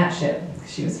christen that ship.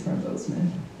 She was from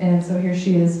Bozeman. And so here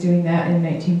she is doing that in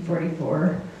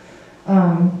 1944.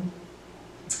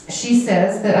 She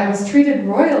says that I was treated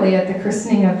royally at the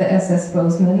christening of the SS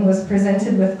Bozeman, was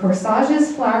presented with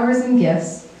corsages, flowers, and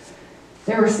gifts.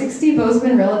 There were 60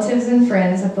 Bozeman relatives and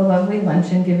friends at the lovely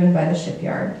luncheon given by the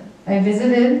shipyard. I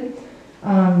visited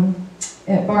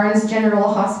at Barnes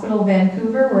General Hospital,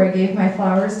 Vancouver, where I gave my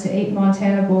flowers to 8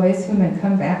 Montana boys whom had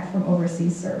come back from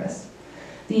overseas service.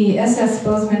 The SS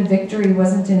Bozeman Victory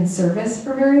wasn't in service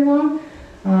for very long,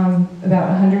 about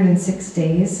 106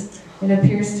 days. It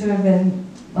appears to have been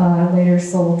later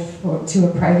sold to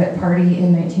a private party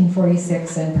in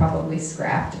 1946 and probably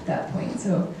scrapped at that point,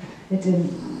 so it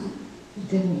didn't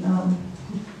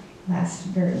last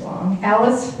very long.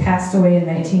 Alice passed away in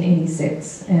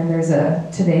 1986, and there's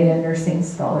today a nursing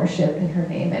scholarship in her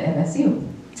name at MSU.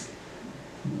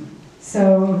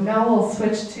 So now we'll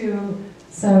switch to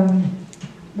some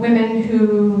women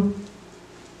who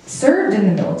served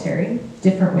in the military,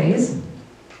 different ways.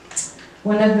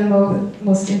 One of the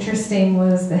most interesting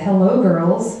was the Hello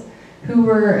Girls, who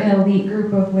were an elite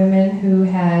group of women who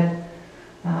had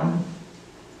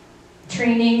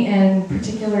training and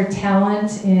particular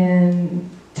talent in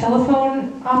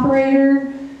telephone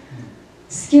operator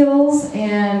skills,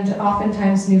 and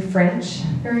oftentimes knew French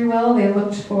very well. They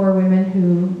looked for women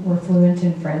who were fluent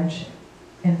in French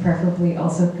and preferably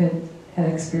also had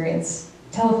experienced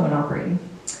telephone operating.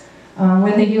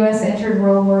 When the U.S. entered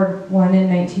World War I in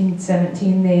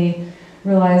 1917, they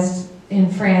realized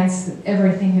in France that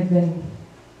everything had been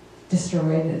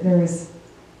destroyed. There was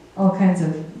all kinds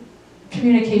of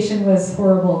communication was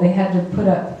horrible. They had to put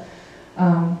up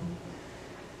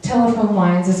telephone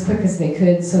lines as quick as they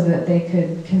could so that they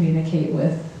could communicate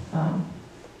with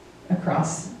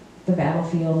across the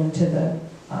battlefield and to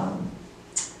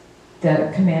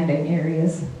the commanding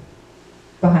areas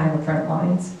behind the front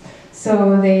lines.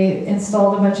 So they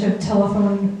installed a bunch of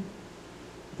telephone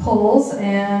poles,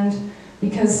 and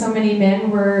because so many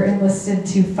men were enlisted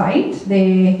to fight,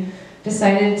 they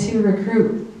decided to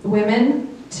recruit women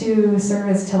to serve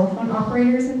as telephone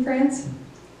operators in France,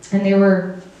 and they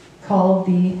were called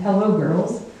the Hello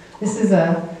Girls. This is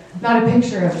not a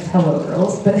picture of Hello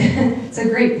Girls, but it's a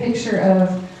great picture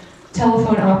of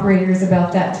telephone operators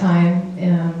about that time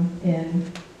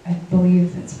in, I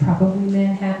believe it's probably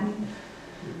Manhattan,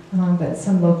 but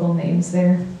some local names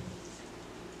there.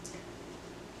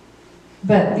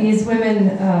 But these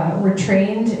women were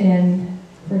trained in,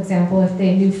 for example, if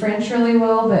they knew French really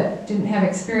well but didn't have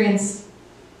experience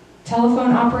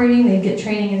telephone operating, they'd get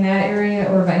training in that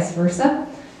area or vice versa.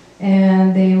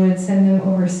 And they would send them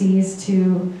overseas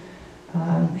to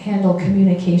handle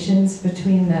communications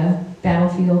between the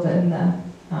battlefield and the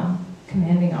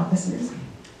commanding officers.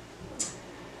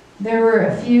 There were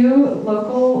a few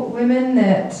local women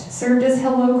that served as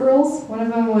Hello Girls. One of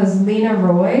them was Lena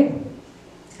Roy.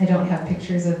 I don't have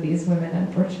pictures of these women,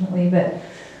 unfortunately, but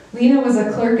Lena was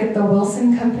a clerk at the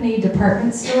Wilson Company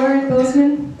department store in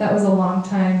Bozeman. That was a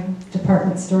long-time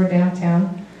department store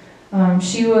downtown.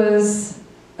 She was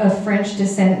of French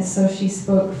descent, so she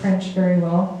spoke French very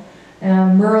well.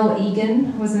 Merle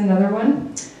Egan was another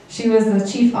one. She was the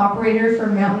chief operator for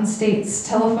Mountain States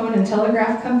Telephone and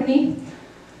Telegraph Company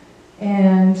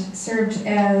and served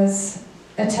as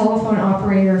a telephone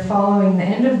operator following the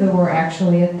end of the war,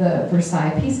 actually, at the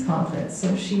Versailles Peace Conference.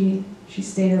 So she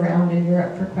stayed around in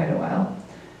Europe for quite a while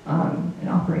and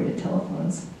operated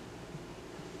telephones.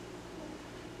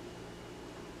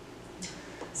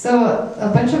 So a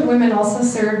bunch of women also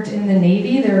served in the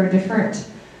Navy. There were different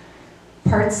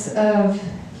parts of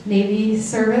Navy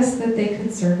service that they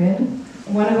could serve in.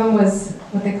 One of them was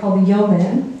what they called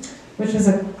yeomen, which was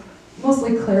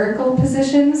mostly clerical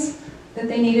positions that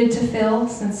they needed to fill,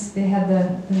 since they had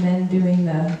the men doing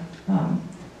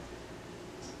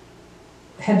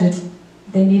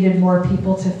they needed more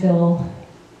people to fill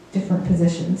different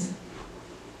positions.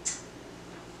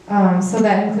 So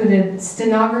that included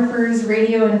stenographers,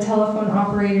 radio and telephone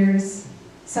operators.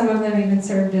 Some of them even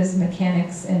served as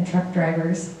mechanics and truck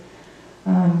drivers.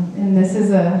 And this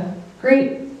is a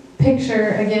great picture,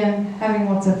 again, having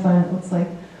lots of fun, it looks like.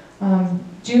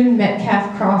 June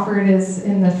Metcalf Crawford is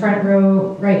in the front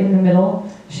row, right in the middle.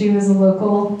 She was a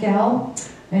local gal,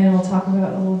 and we'll talk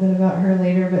about a little bit about her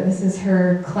later, but this is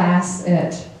her class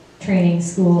at training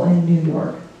school in New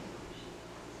York.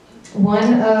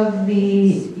 One of the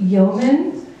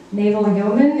yeomen, naval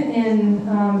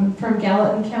yeomen from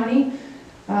Gallatin County,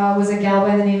 was a gal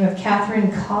by the name of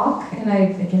Katherine Reay, and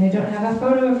I don't have a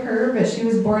photo of her, but she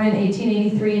was born in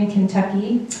 1883 in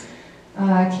Kentucky.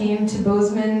 came to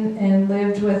Bozeman and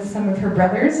lived with some of her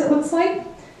brothers, it looks like,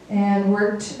 and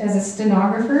worked as a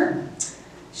stenographer.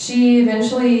 She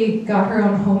eventually got her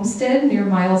own homestead near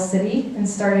Miles City and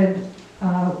started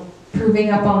proving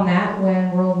up on that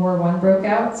when World War I broke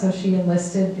out, so she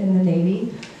enlisted in the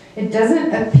Navy. It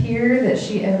doesn't appear that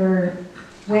she ever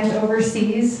went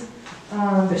overseas,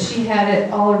 but she had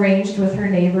it all arranged with her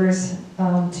neighbors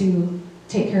to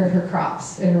take care of her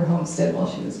crops in her homestead while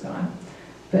she was gone.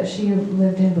 But she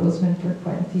lived in Bozeman for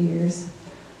quite a few years.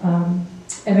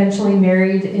 Eventually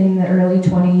married in the early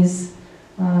 20s,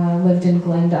 lived in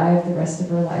Glendive the rest of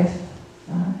her life,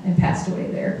 and passed away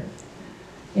there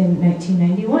in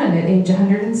 1991 at age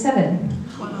 107.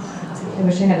 I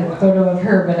wish I had a photo of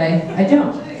her, but I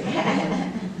don't.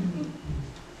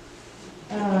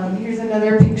 Here's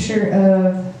another picture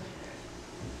of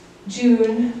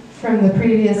June from the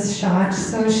previous shot.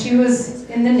 So she was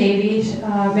in the Navy,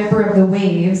 member of the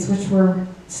WAVES, which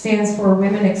stands for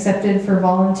Women Accepted for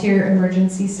Volunteer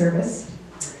Emergency Service.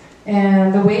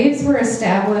 And the WAVES were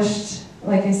established,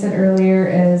 like I said earlier,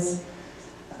 as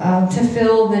to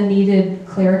fill the needed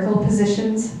clerical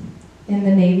positions in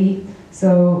the Navy.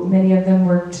 So many of them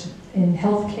worked in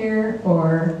healthcare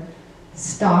or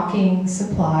stocking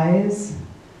supplies.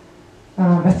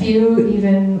 A few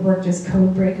even worked as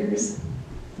code breakers.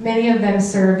 Many of them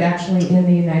served actually in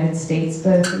the United States,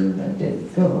 but a few of them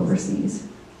did go overseas.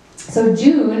 So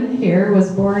June here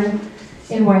was born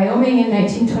in Wyoming in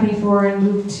 1924 and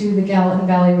moved to the Gallatin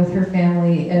Valley with her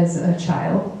family as a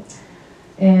child.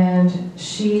 And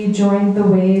she joined the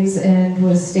WAVES and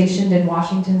was stationed in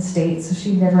Washington State, so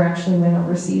she never actually went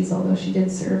overseas, although she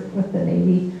did serve with the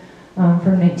Navy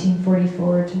from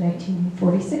 1944 to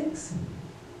 1946.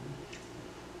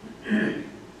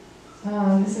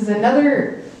 This is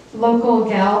another local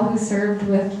gal who served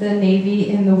with the Navy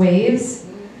in the WAVES,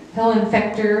 Helen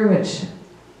Fector, which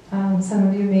some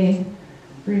of you may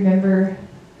remember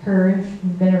her if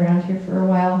you've been around here for a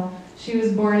while. She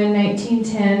was born in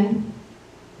 1910,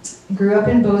 grew up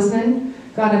in Bozeman,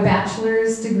 got a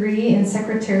bachelor's degree in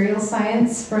secretarial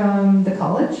science from the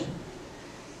college.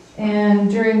 And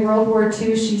during World War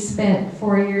II, she spent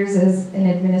 4 years as an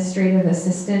administrative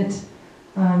assistant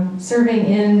serving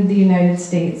in the United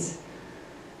States.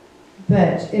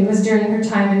 But it was during her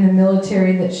time in the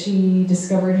military that she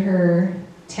discovered her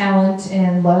talent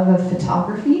and love of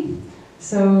photography.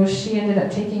 So she ended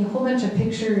up taking a whole bunch of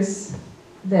pictures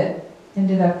that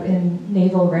ended up in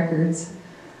naval records.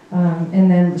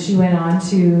 And then she went on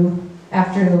to,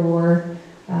 after the war,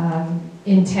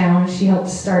 in town, she helped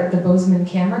start the Bozeman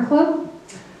Camera Club.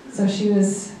 So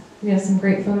we have some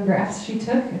great photographs she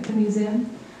took at the museum.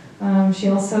 She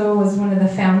also was one of the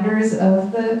founders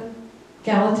of the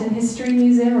Gallatin History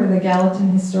Museum, or the Gallatin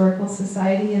Historical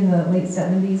Society, in the late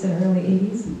 70s and early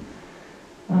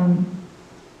 80s.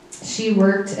 She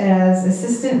worked as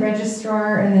assistant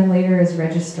registrar and then later as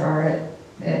registrar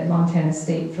at Montana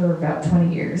State for about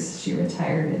 20 years. She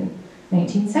retired in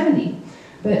 1970.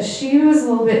 But she was a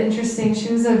little bit interesting.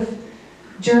 She was of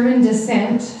German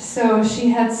descent, so she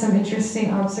had some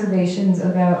interesting observations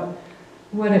about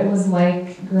what it was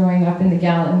like growing up in the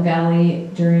Gallatin Valley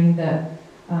during the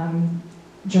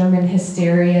German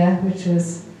hysteria, which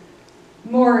was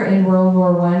more in World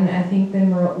War I think, than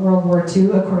World War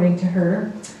II, according to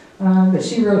her. But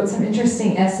she wrote some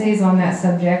interesting essays on that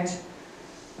subject.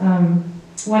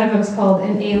 One of them is called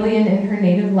An Alien in Her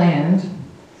Native Land.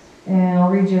 And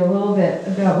I'll read you a little bit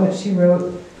about what she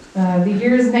wrote. The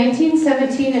years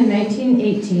 1917 and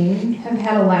 1918 have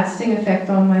had a lasting effect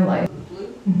on my life.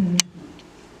 Mm-hmm.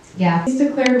 Yeah. He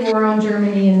declared war on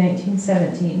Germany in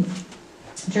 1917.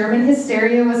 German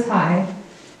hysteria was high.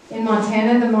 In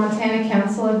Montana, the Montana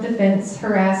Council of Defense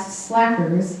harassed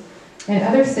slackers and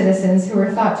other citizens who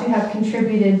were thought to have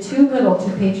contributed too little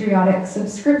to patriotic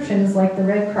subscriptions like the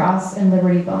Red Cross and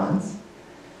Liberty Bonds.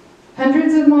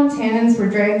 Hundreds of Montanans were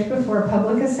dragged before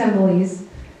public assemblies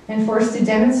and forced to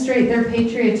demonstrate their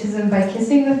patriotism by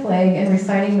kissing the flag and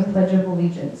reciting the Pledge of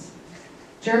Allegiance.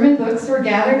 German books were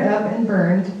gathered up and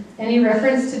burned. Any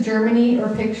reference to Germany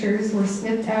or pictures were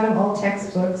snipped out of all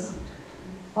textbooks.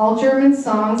 All German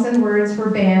songs and words were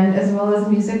banned, as well as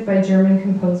music by German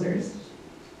composers.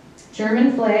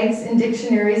 German flags and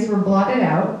dictionaries were blotted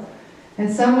out,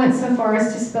 and some went so far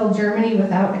as to spell Germany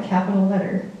without a capital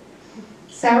letter.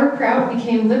 Sauerkraut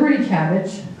became Liberty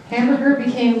cabbage, hamburger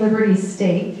became Liberty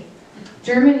steak,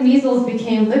 German measles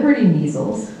became Liberty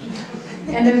measles,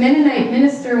 and a Mennonite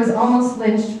minister was almost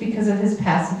lynched because of his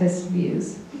pacifist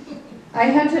views. I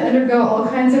had to undergo all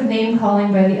kinds of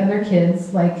name-calling by the other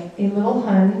kids, like a little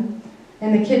Hun,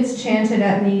 and the kids chanted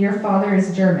at me, "Your father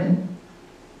is German."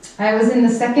 I was in the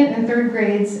 2nd and 3rd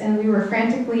grades, and we were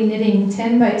frantically knitting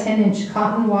 10 by 10 inch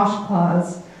cotton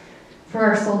washcloths for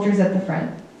our soldiers at the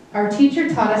front. Our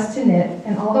teacher taught us to knit,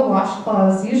 and all the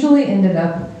washcloths usually ended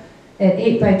up at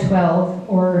 8 by 12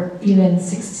 or even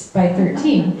 6 by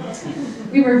 13.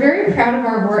 We were very proud of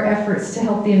our war efforts to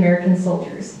help the American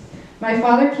soldiers. My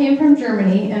father came from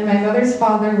Germany, and my mother's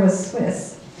father was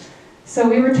Swiss, so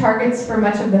we were targets for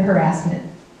much of the harassment.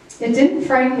 It didn't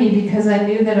frighten me because I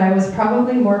knew that I was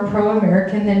probably more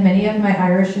pro-American than many of my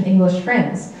Irish and English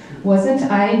friends.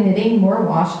 Wasn't I knitting more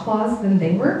washcloths than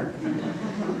they were?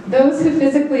 Those who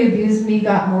physically abused me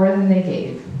got more than they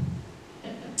gave.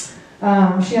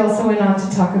 She also went on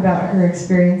to talk about her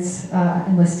experience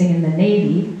enlisting in the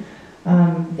Navy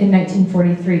in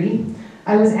 1943.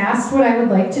 I was asked what I would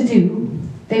like to do.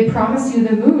 They promise you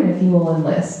the moon if you will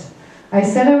enlist. I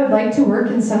said I would like to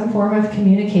work in some form of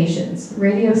communications,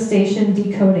 radio station,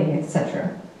 decoding,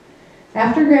 etc.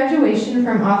 After graduation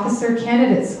from officer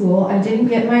candidate school, I didn't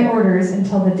get my orders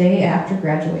until the day after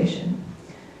graduation.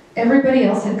 Everybody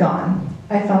else had gone.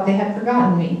 I thought they had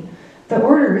forgotten me. The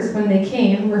orders, when they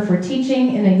came, were for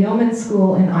teaching in a yeoman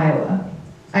school in Iowa.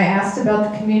 I asked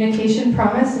about the communication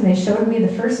promise, and they showed me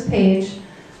the first page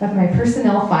of my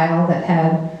personnel file that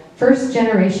had first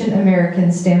generation American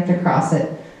stamped across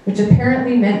it, which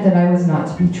apparently meant that I was not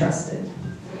to be trusted.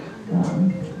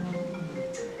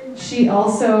 She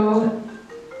also,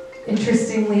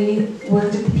 interestingly,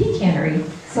 worked at the pea cannery.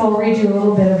 So I'll read you a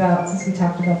little bit about, since we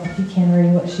talked about the pea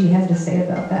cannery, what she had to say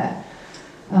about that.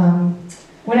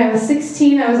 When I was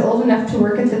 16, I was old enough to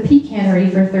work at the pea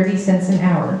cannery for 30 cents an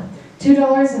hour,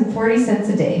 $2.40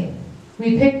 a day.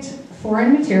 We picked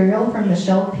foreign material from the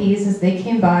shelled peas as they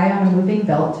came by on a moving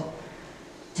belt.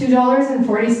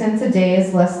 $2.40 a day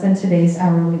is less than today's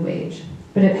hourly wage,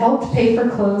 but it helped pay for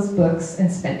clothes, books, and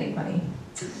spending money.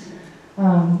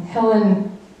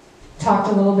 Helen talked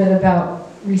a little bit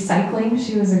about recycling.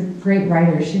 She was a great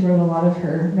writer. She wrote a lot of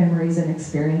her memories and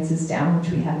experiences down,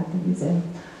 which we have at the museum.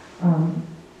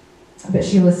 But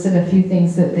she listed a few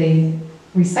things that they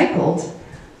recycled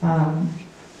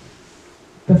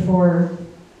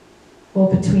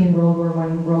between World War I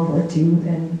and World War II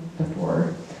and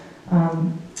before.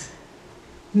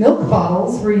 Milk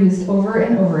bottles were used over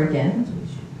and over again.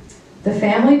 The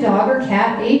family dog or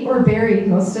cat ate or buried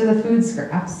most of the food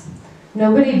scraps.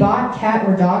 Nobody bought cat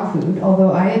or dog food,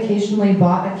 although I occasionally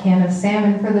bought a can of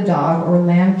salmon for the dog or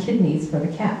lamb kidneys for the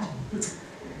cat.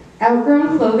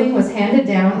 Outgrown clothing was handed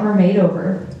down or made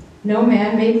over. No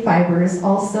man-made fibers,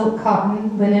 all silk,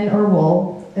 cotton, linen, or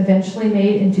wool, eventually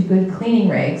made into good cleaning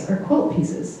rags or quilt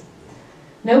pieces.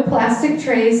 No plastic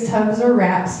trays, tubs, or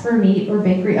wraps for meat or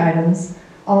bakery items.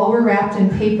 All were wrapped in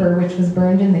paper, which was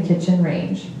burned in the kitchen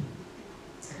range.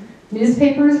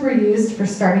 Newspapers were used for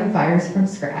starting fires from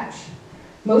scratch.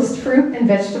 Most fruit and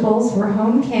vegetables were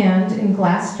home canned in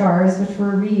glass jars, which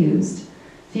were reused.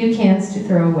 Few cans to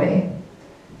throw away.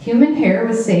 Human hair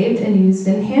was saved and used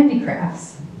in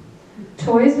handicrafts.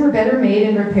 Toys were better made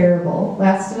and repairable,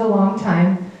 lasted a long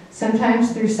time, sometimes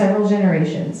through several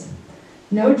generations.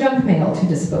 No junk mail to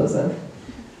dispose of.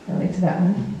 I liked that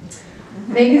one.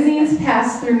 Magazines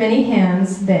passed through many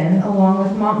hands then, along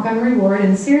with Montgomery Ward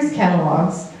and Sears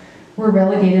catalogs, were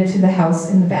relegated to the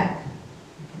house in the back.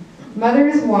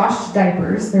 Mothers washed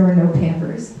diapers, there were no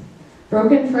Pampers.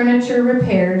 Broken furniture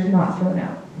repaired, not thrown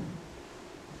out.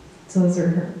 So those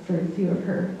are for a few of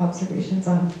her observations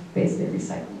on basically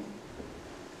recycling.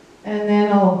 And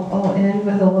then I'll end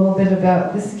with a little bit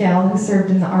about this gal who served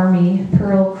in the Army,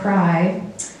 Pearl Cry.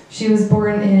 She was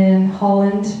born in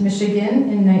Holland, Michigan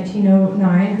in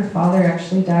 1909. Her father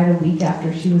actually died a week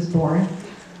after she was born.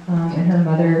 And her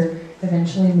mother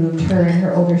eventually moved her and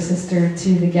her older sister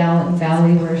to the Gallatin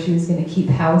Valley, where she was going to keep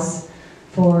house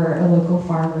for a local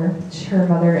farmer. Her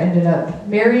mother ended up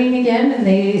marrying again,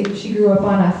 and she grew up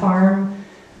on a farm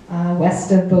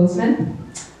west of Bozeman.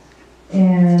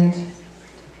 And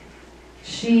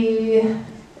she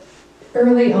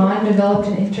early on developed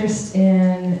an interest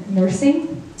in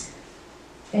nursing.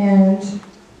 And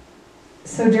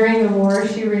so during the war,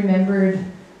 she remembered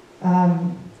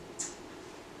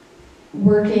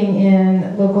working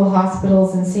in local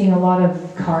hospitals and seeing a lot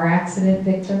of car accident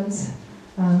victims,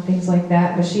 things like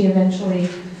that. But she eventually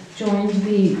joined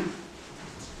the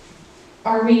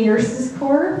Army Nurses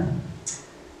Corps,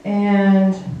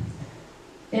 and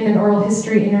in an oral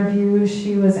history interview,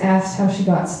 she was asked how she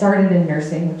got started in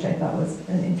nursing, which I thought was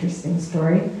an interesting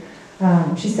story.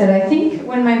 She said, "I think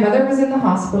when my mother was in the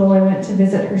hospital, I went to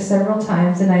visit her several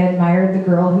times, and I admired the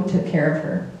girl who took care of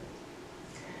her.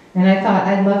 And I thought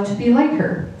I'd love to be like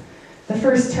her. The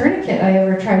first tourniquet I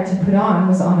ever tried to put on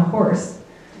was on a horse.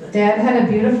 Dad had a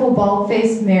beautiful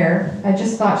bald-faced mare. I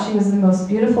just thought she was the most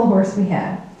beautiful horse we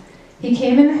had. He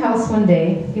came in the house one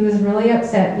day. He was really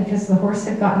upset because the horse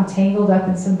had gotten tangled up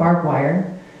in some barbed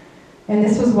wire, and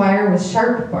this was wire with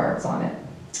sharp barbs on it.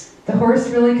 The horse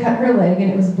really cut her leg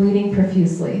and it was bleeding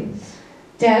profusely.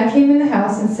 Dad came in the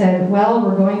house and said, "Well,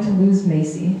 we're going to lose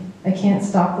Macy. I can't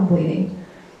stop the bleeding."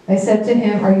 I said to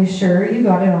him, "Are you sure you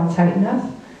got it all tight enough?"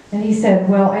 And he said,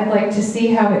 "Well, I'd like to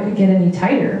see how it could get any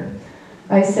tighter."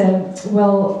 I said,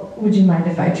 "Well, would you mind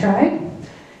if I tried?"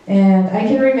 And I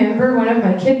can remember one of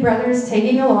my kid brothers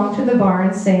taking along to the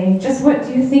barn saying, "Just what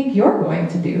do you think you're going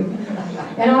to do?"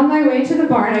 And on my way to the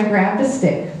barn, I grabbed a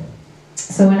stick.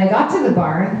 So when I got to the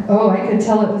barn, I could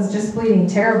tell it was just bleeding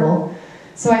terrible.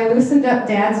 So I loosened up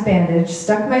Dad's bandage,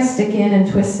 stuck my stick in and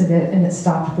twisted it, and it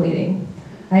stopped bleeding.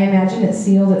 I imagine it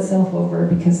sealed itself over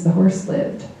because the horse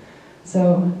lived.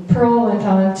 So Pearl went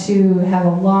on to have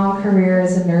a long career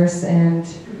as a nurse and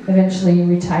eventually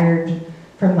retired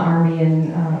from the Army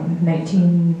in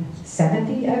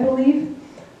 1970, I believe.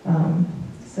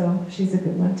 So she's a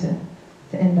good one to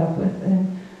end up with.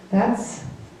 And that's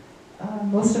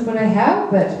most of what I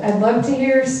have, but I'd love to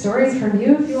hear stories from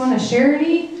you if you want to share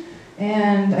any.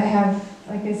 And I have,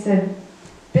 like I said,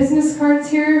 business cards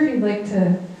here if you'd like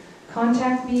to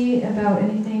contact me about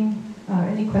anything,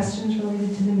 any questions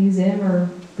related to the museum or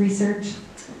research.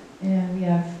 And we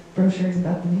have brochures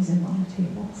about the museum on the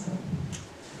table. So.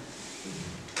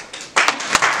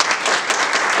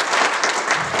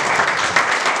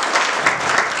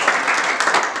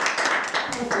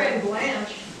 My friend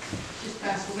Blanche, she's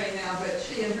passed away now, but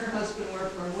she and her husband were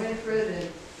from Winifred and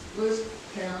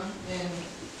Lewistown, and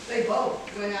they both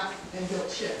went out and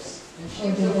built ships. And she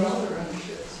was a welder on the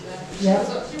ships. Yeah.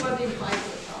 She wasn't even 5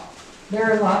 foot tall. There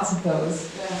are lots of those.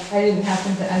 Yeah. I didn't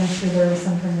happen to, I'm sure there were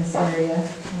some from this area.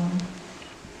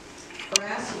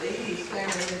 Grassley, whose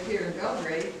family lived here in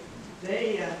Belgrade,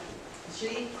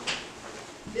 she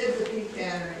did the pea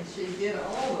cannery. She did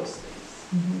all those things.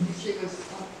 Mm-hmm. She was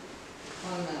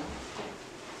on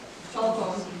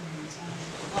telephone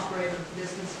operator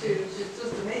business too. It's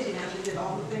just amazing how she did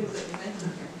all the things that you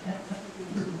mentioned here.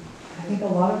 I think a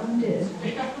lot of them did.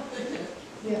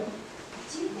 Yeah.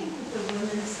 Do you think that the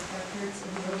women's efforts in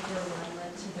World War I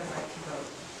led to the right to vote?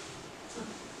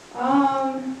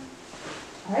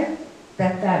 I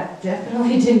bet that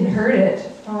definitely didn't hurt it.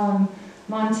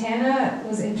 Montana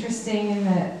was interesting in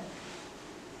that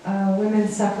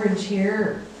women's suffrage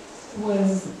here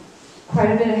was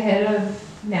quite a bit ahead of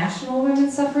national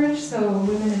women's suffrage. So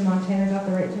women in Montana got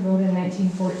the right to vote in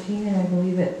 1914, and I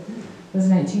believe it was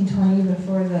 1920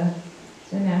 before the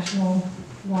national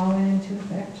law went into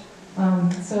effect.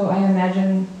 So I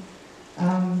imagine,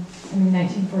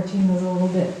 1914 was a little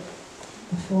bit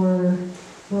before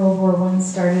World War I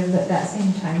started, but that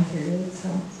same time period. So,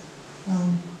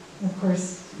 of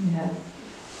course, you had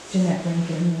Jeanette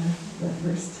Lincoln, the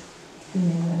first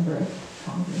female member of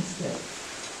Congress that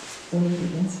voted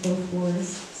against both wars.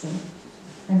 So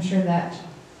I'm sure that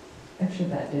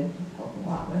did help a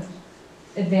lot with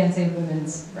advancing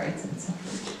women's rights and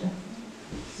suffrage.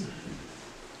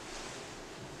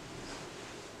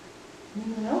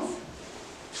 Anyone else?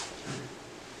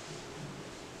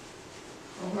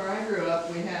 Well, where I grew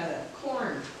up, we had a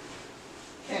corn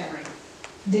cannery.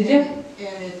 Did you?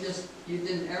 And it just, you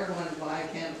didn't ever want to buy a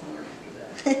can of corn after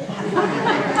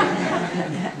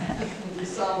that. You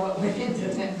saw what went into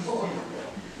that corn.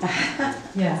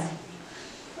 Yeah.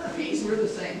 Peas were the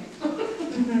same.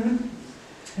 Mm-hmm.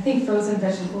 I think frozen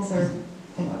vegetables are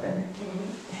a lot better.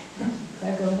 Go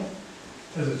ahead.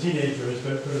 As a teenager, I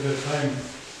spent quite a bit of time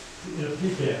in a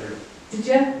pea cannery. Did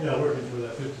you? Yeah, working for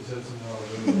that 50 cents an hour.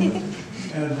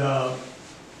 And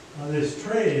on these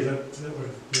trays that were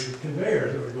the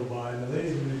conveyors that would go by, and the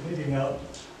ladies would be picking out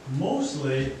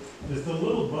mostly it's the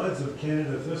little buds of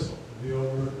Canada thistle. You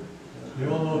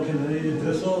all know Canadian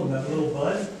thistle and that little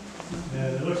bud?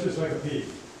 And it looks just like a pea.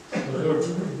 So they were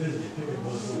pretty busy picking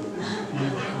those little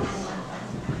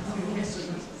peas.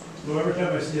 So every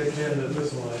time I see a Canada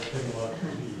thistle, I think about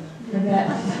pea.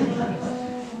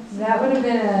 That would have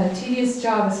been a tedious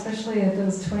job, especially at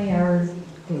those 20-hour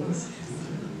days.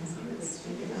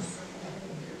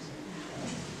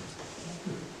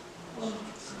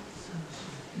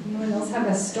 Anyone else have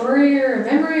a story or a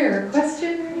memory or a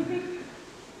question or anything?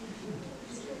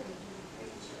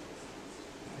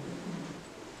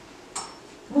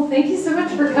 Well, thank you so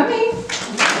much for coming.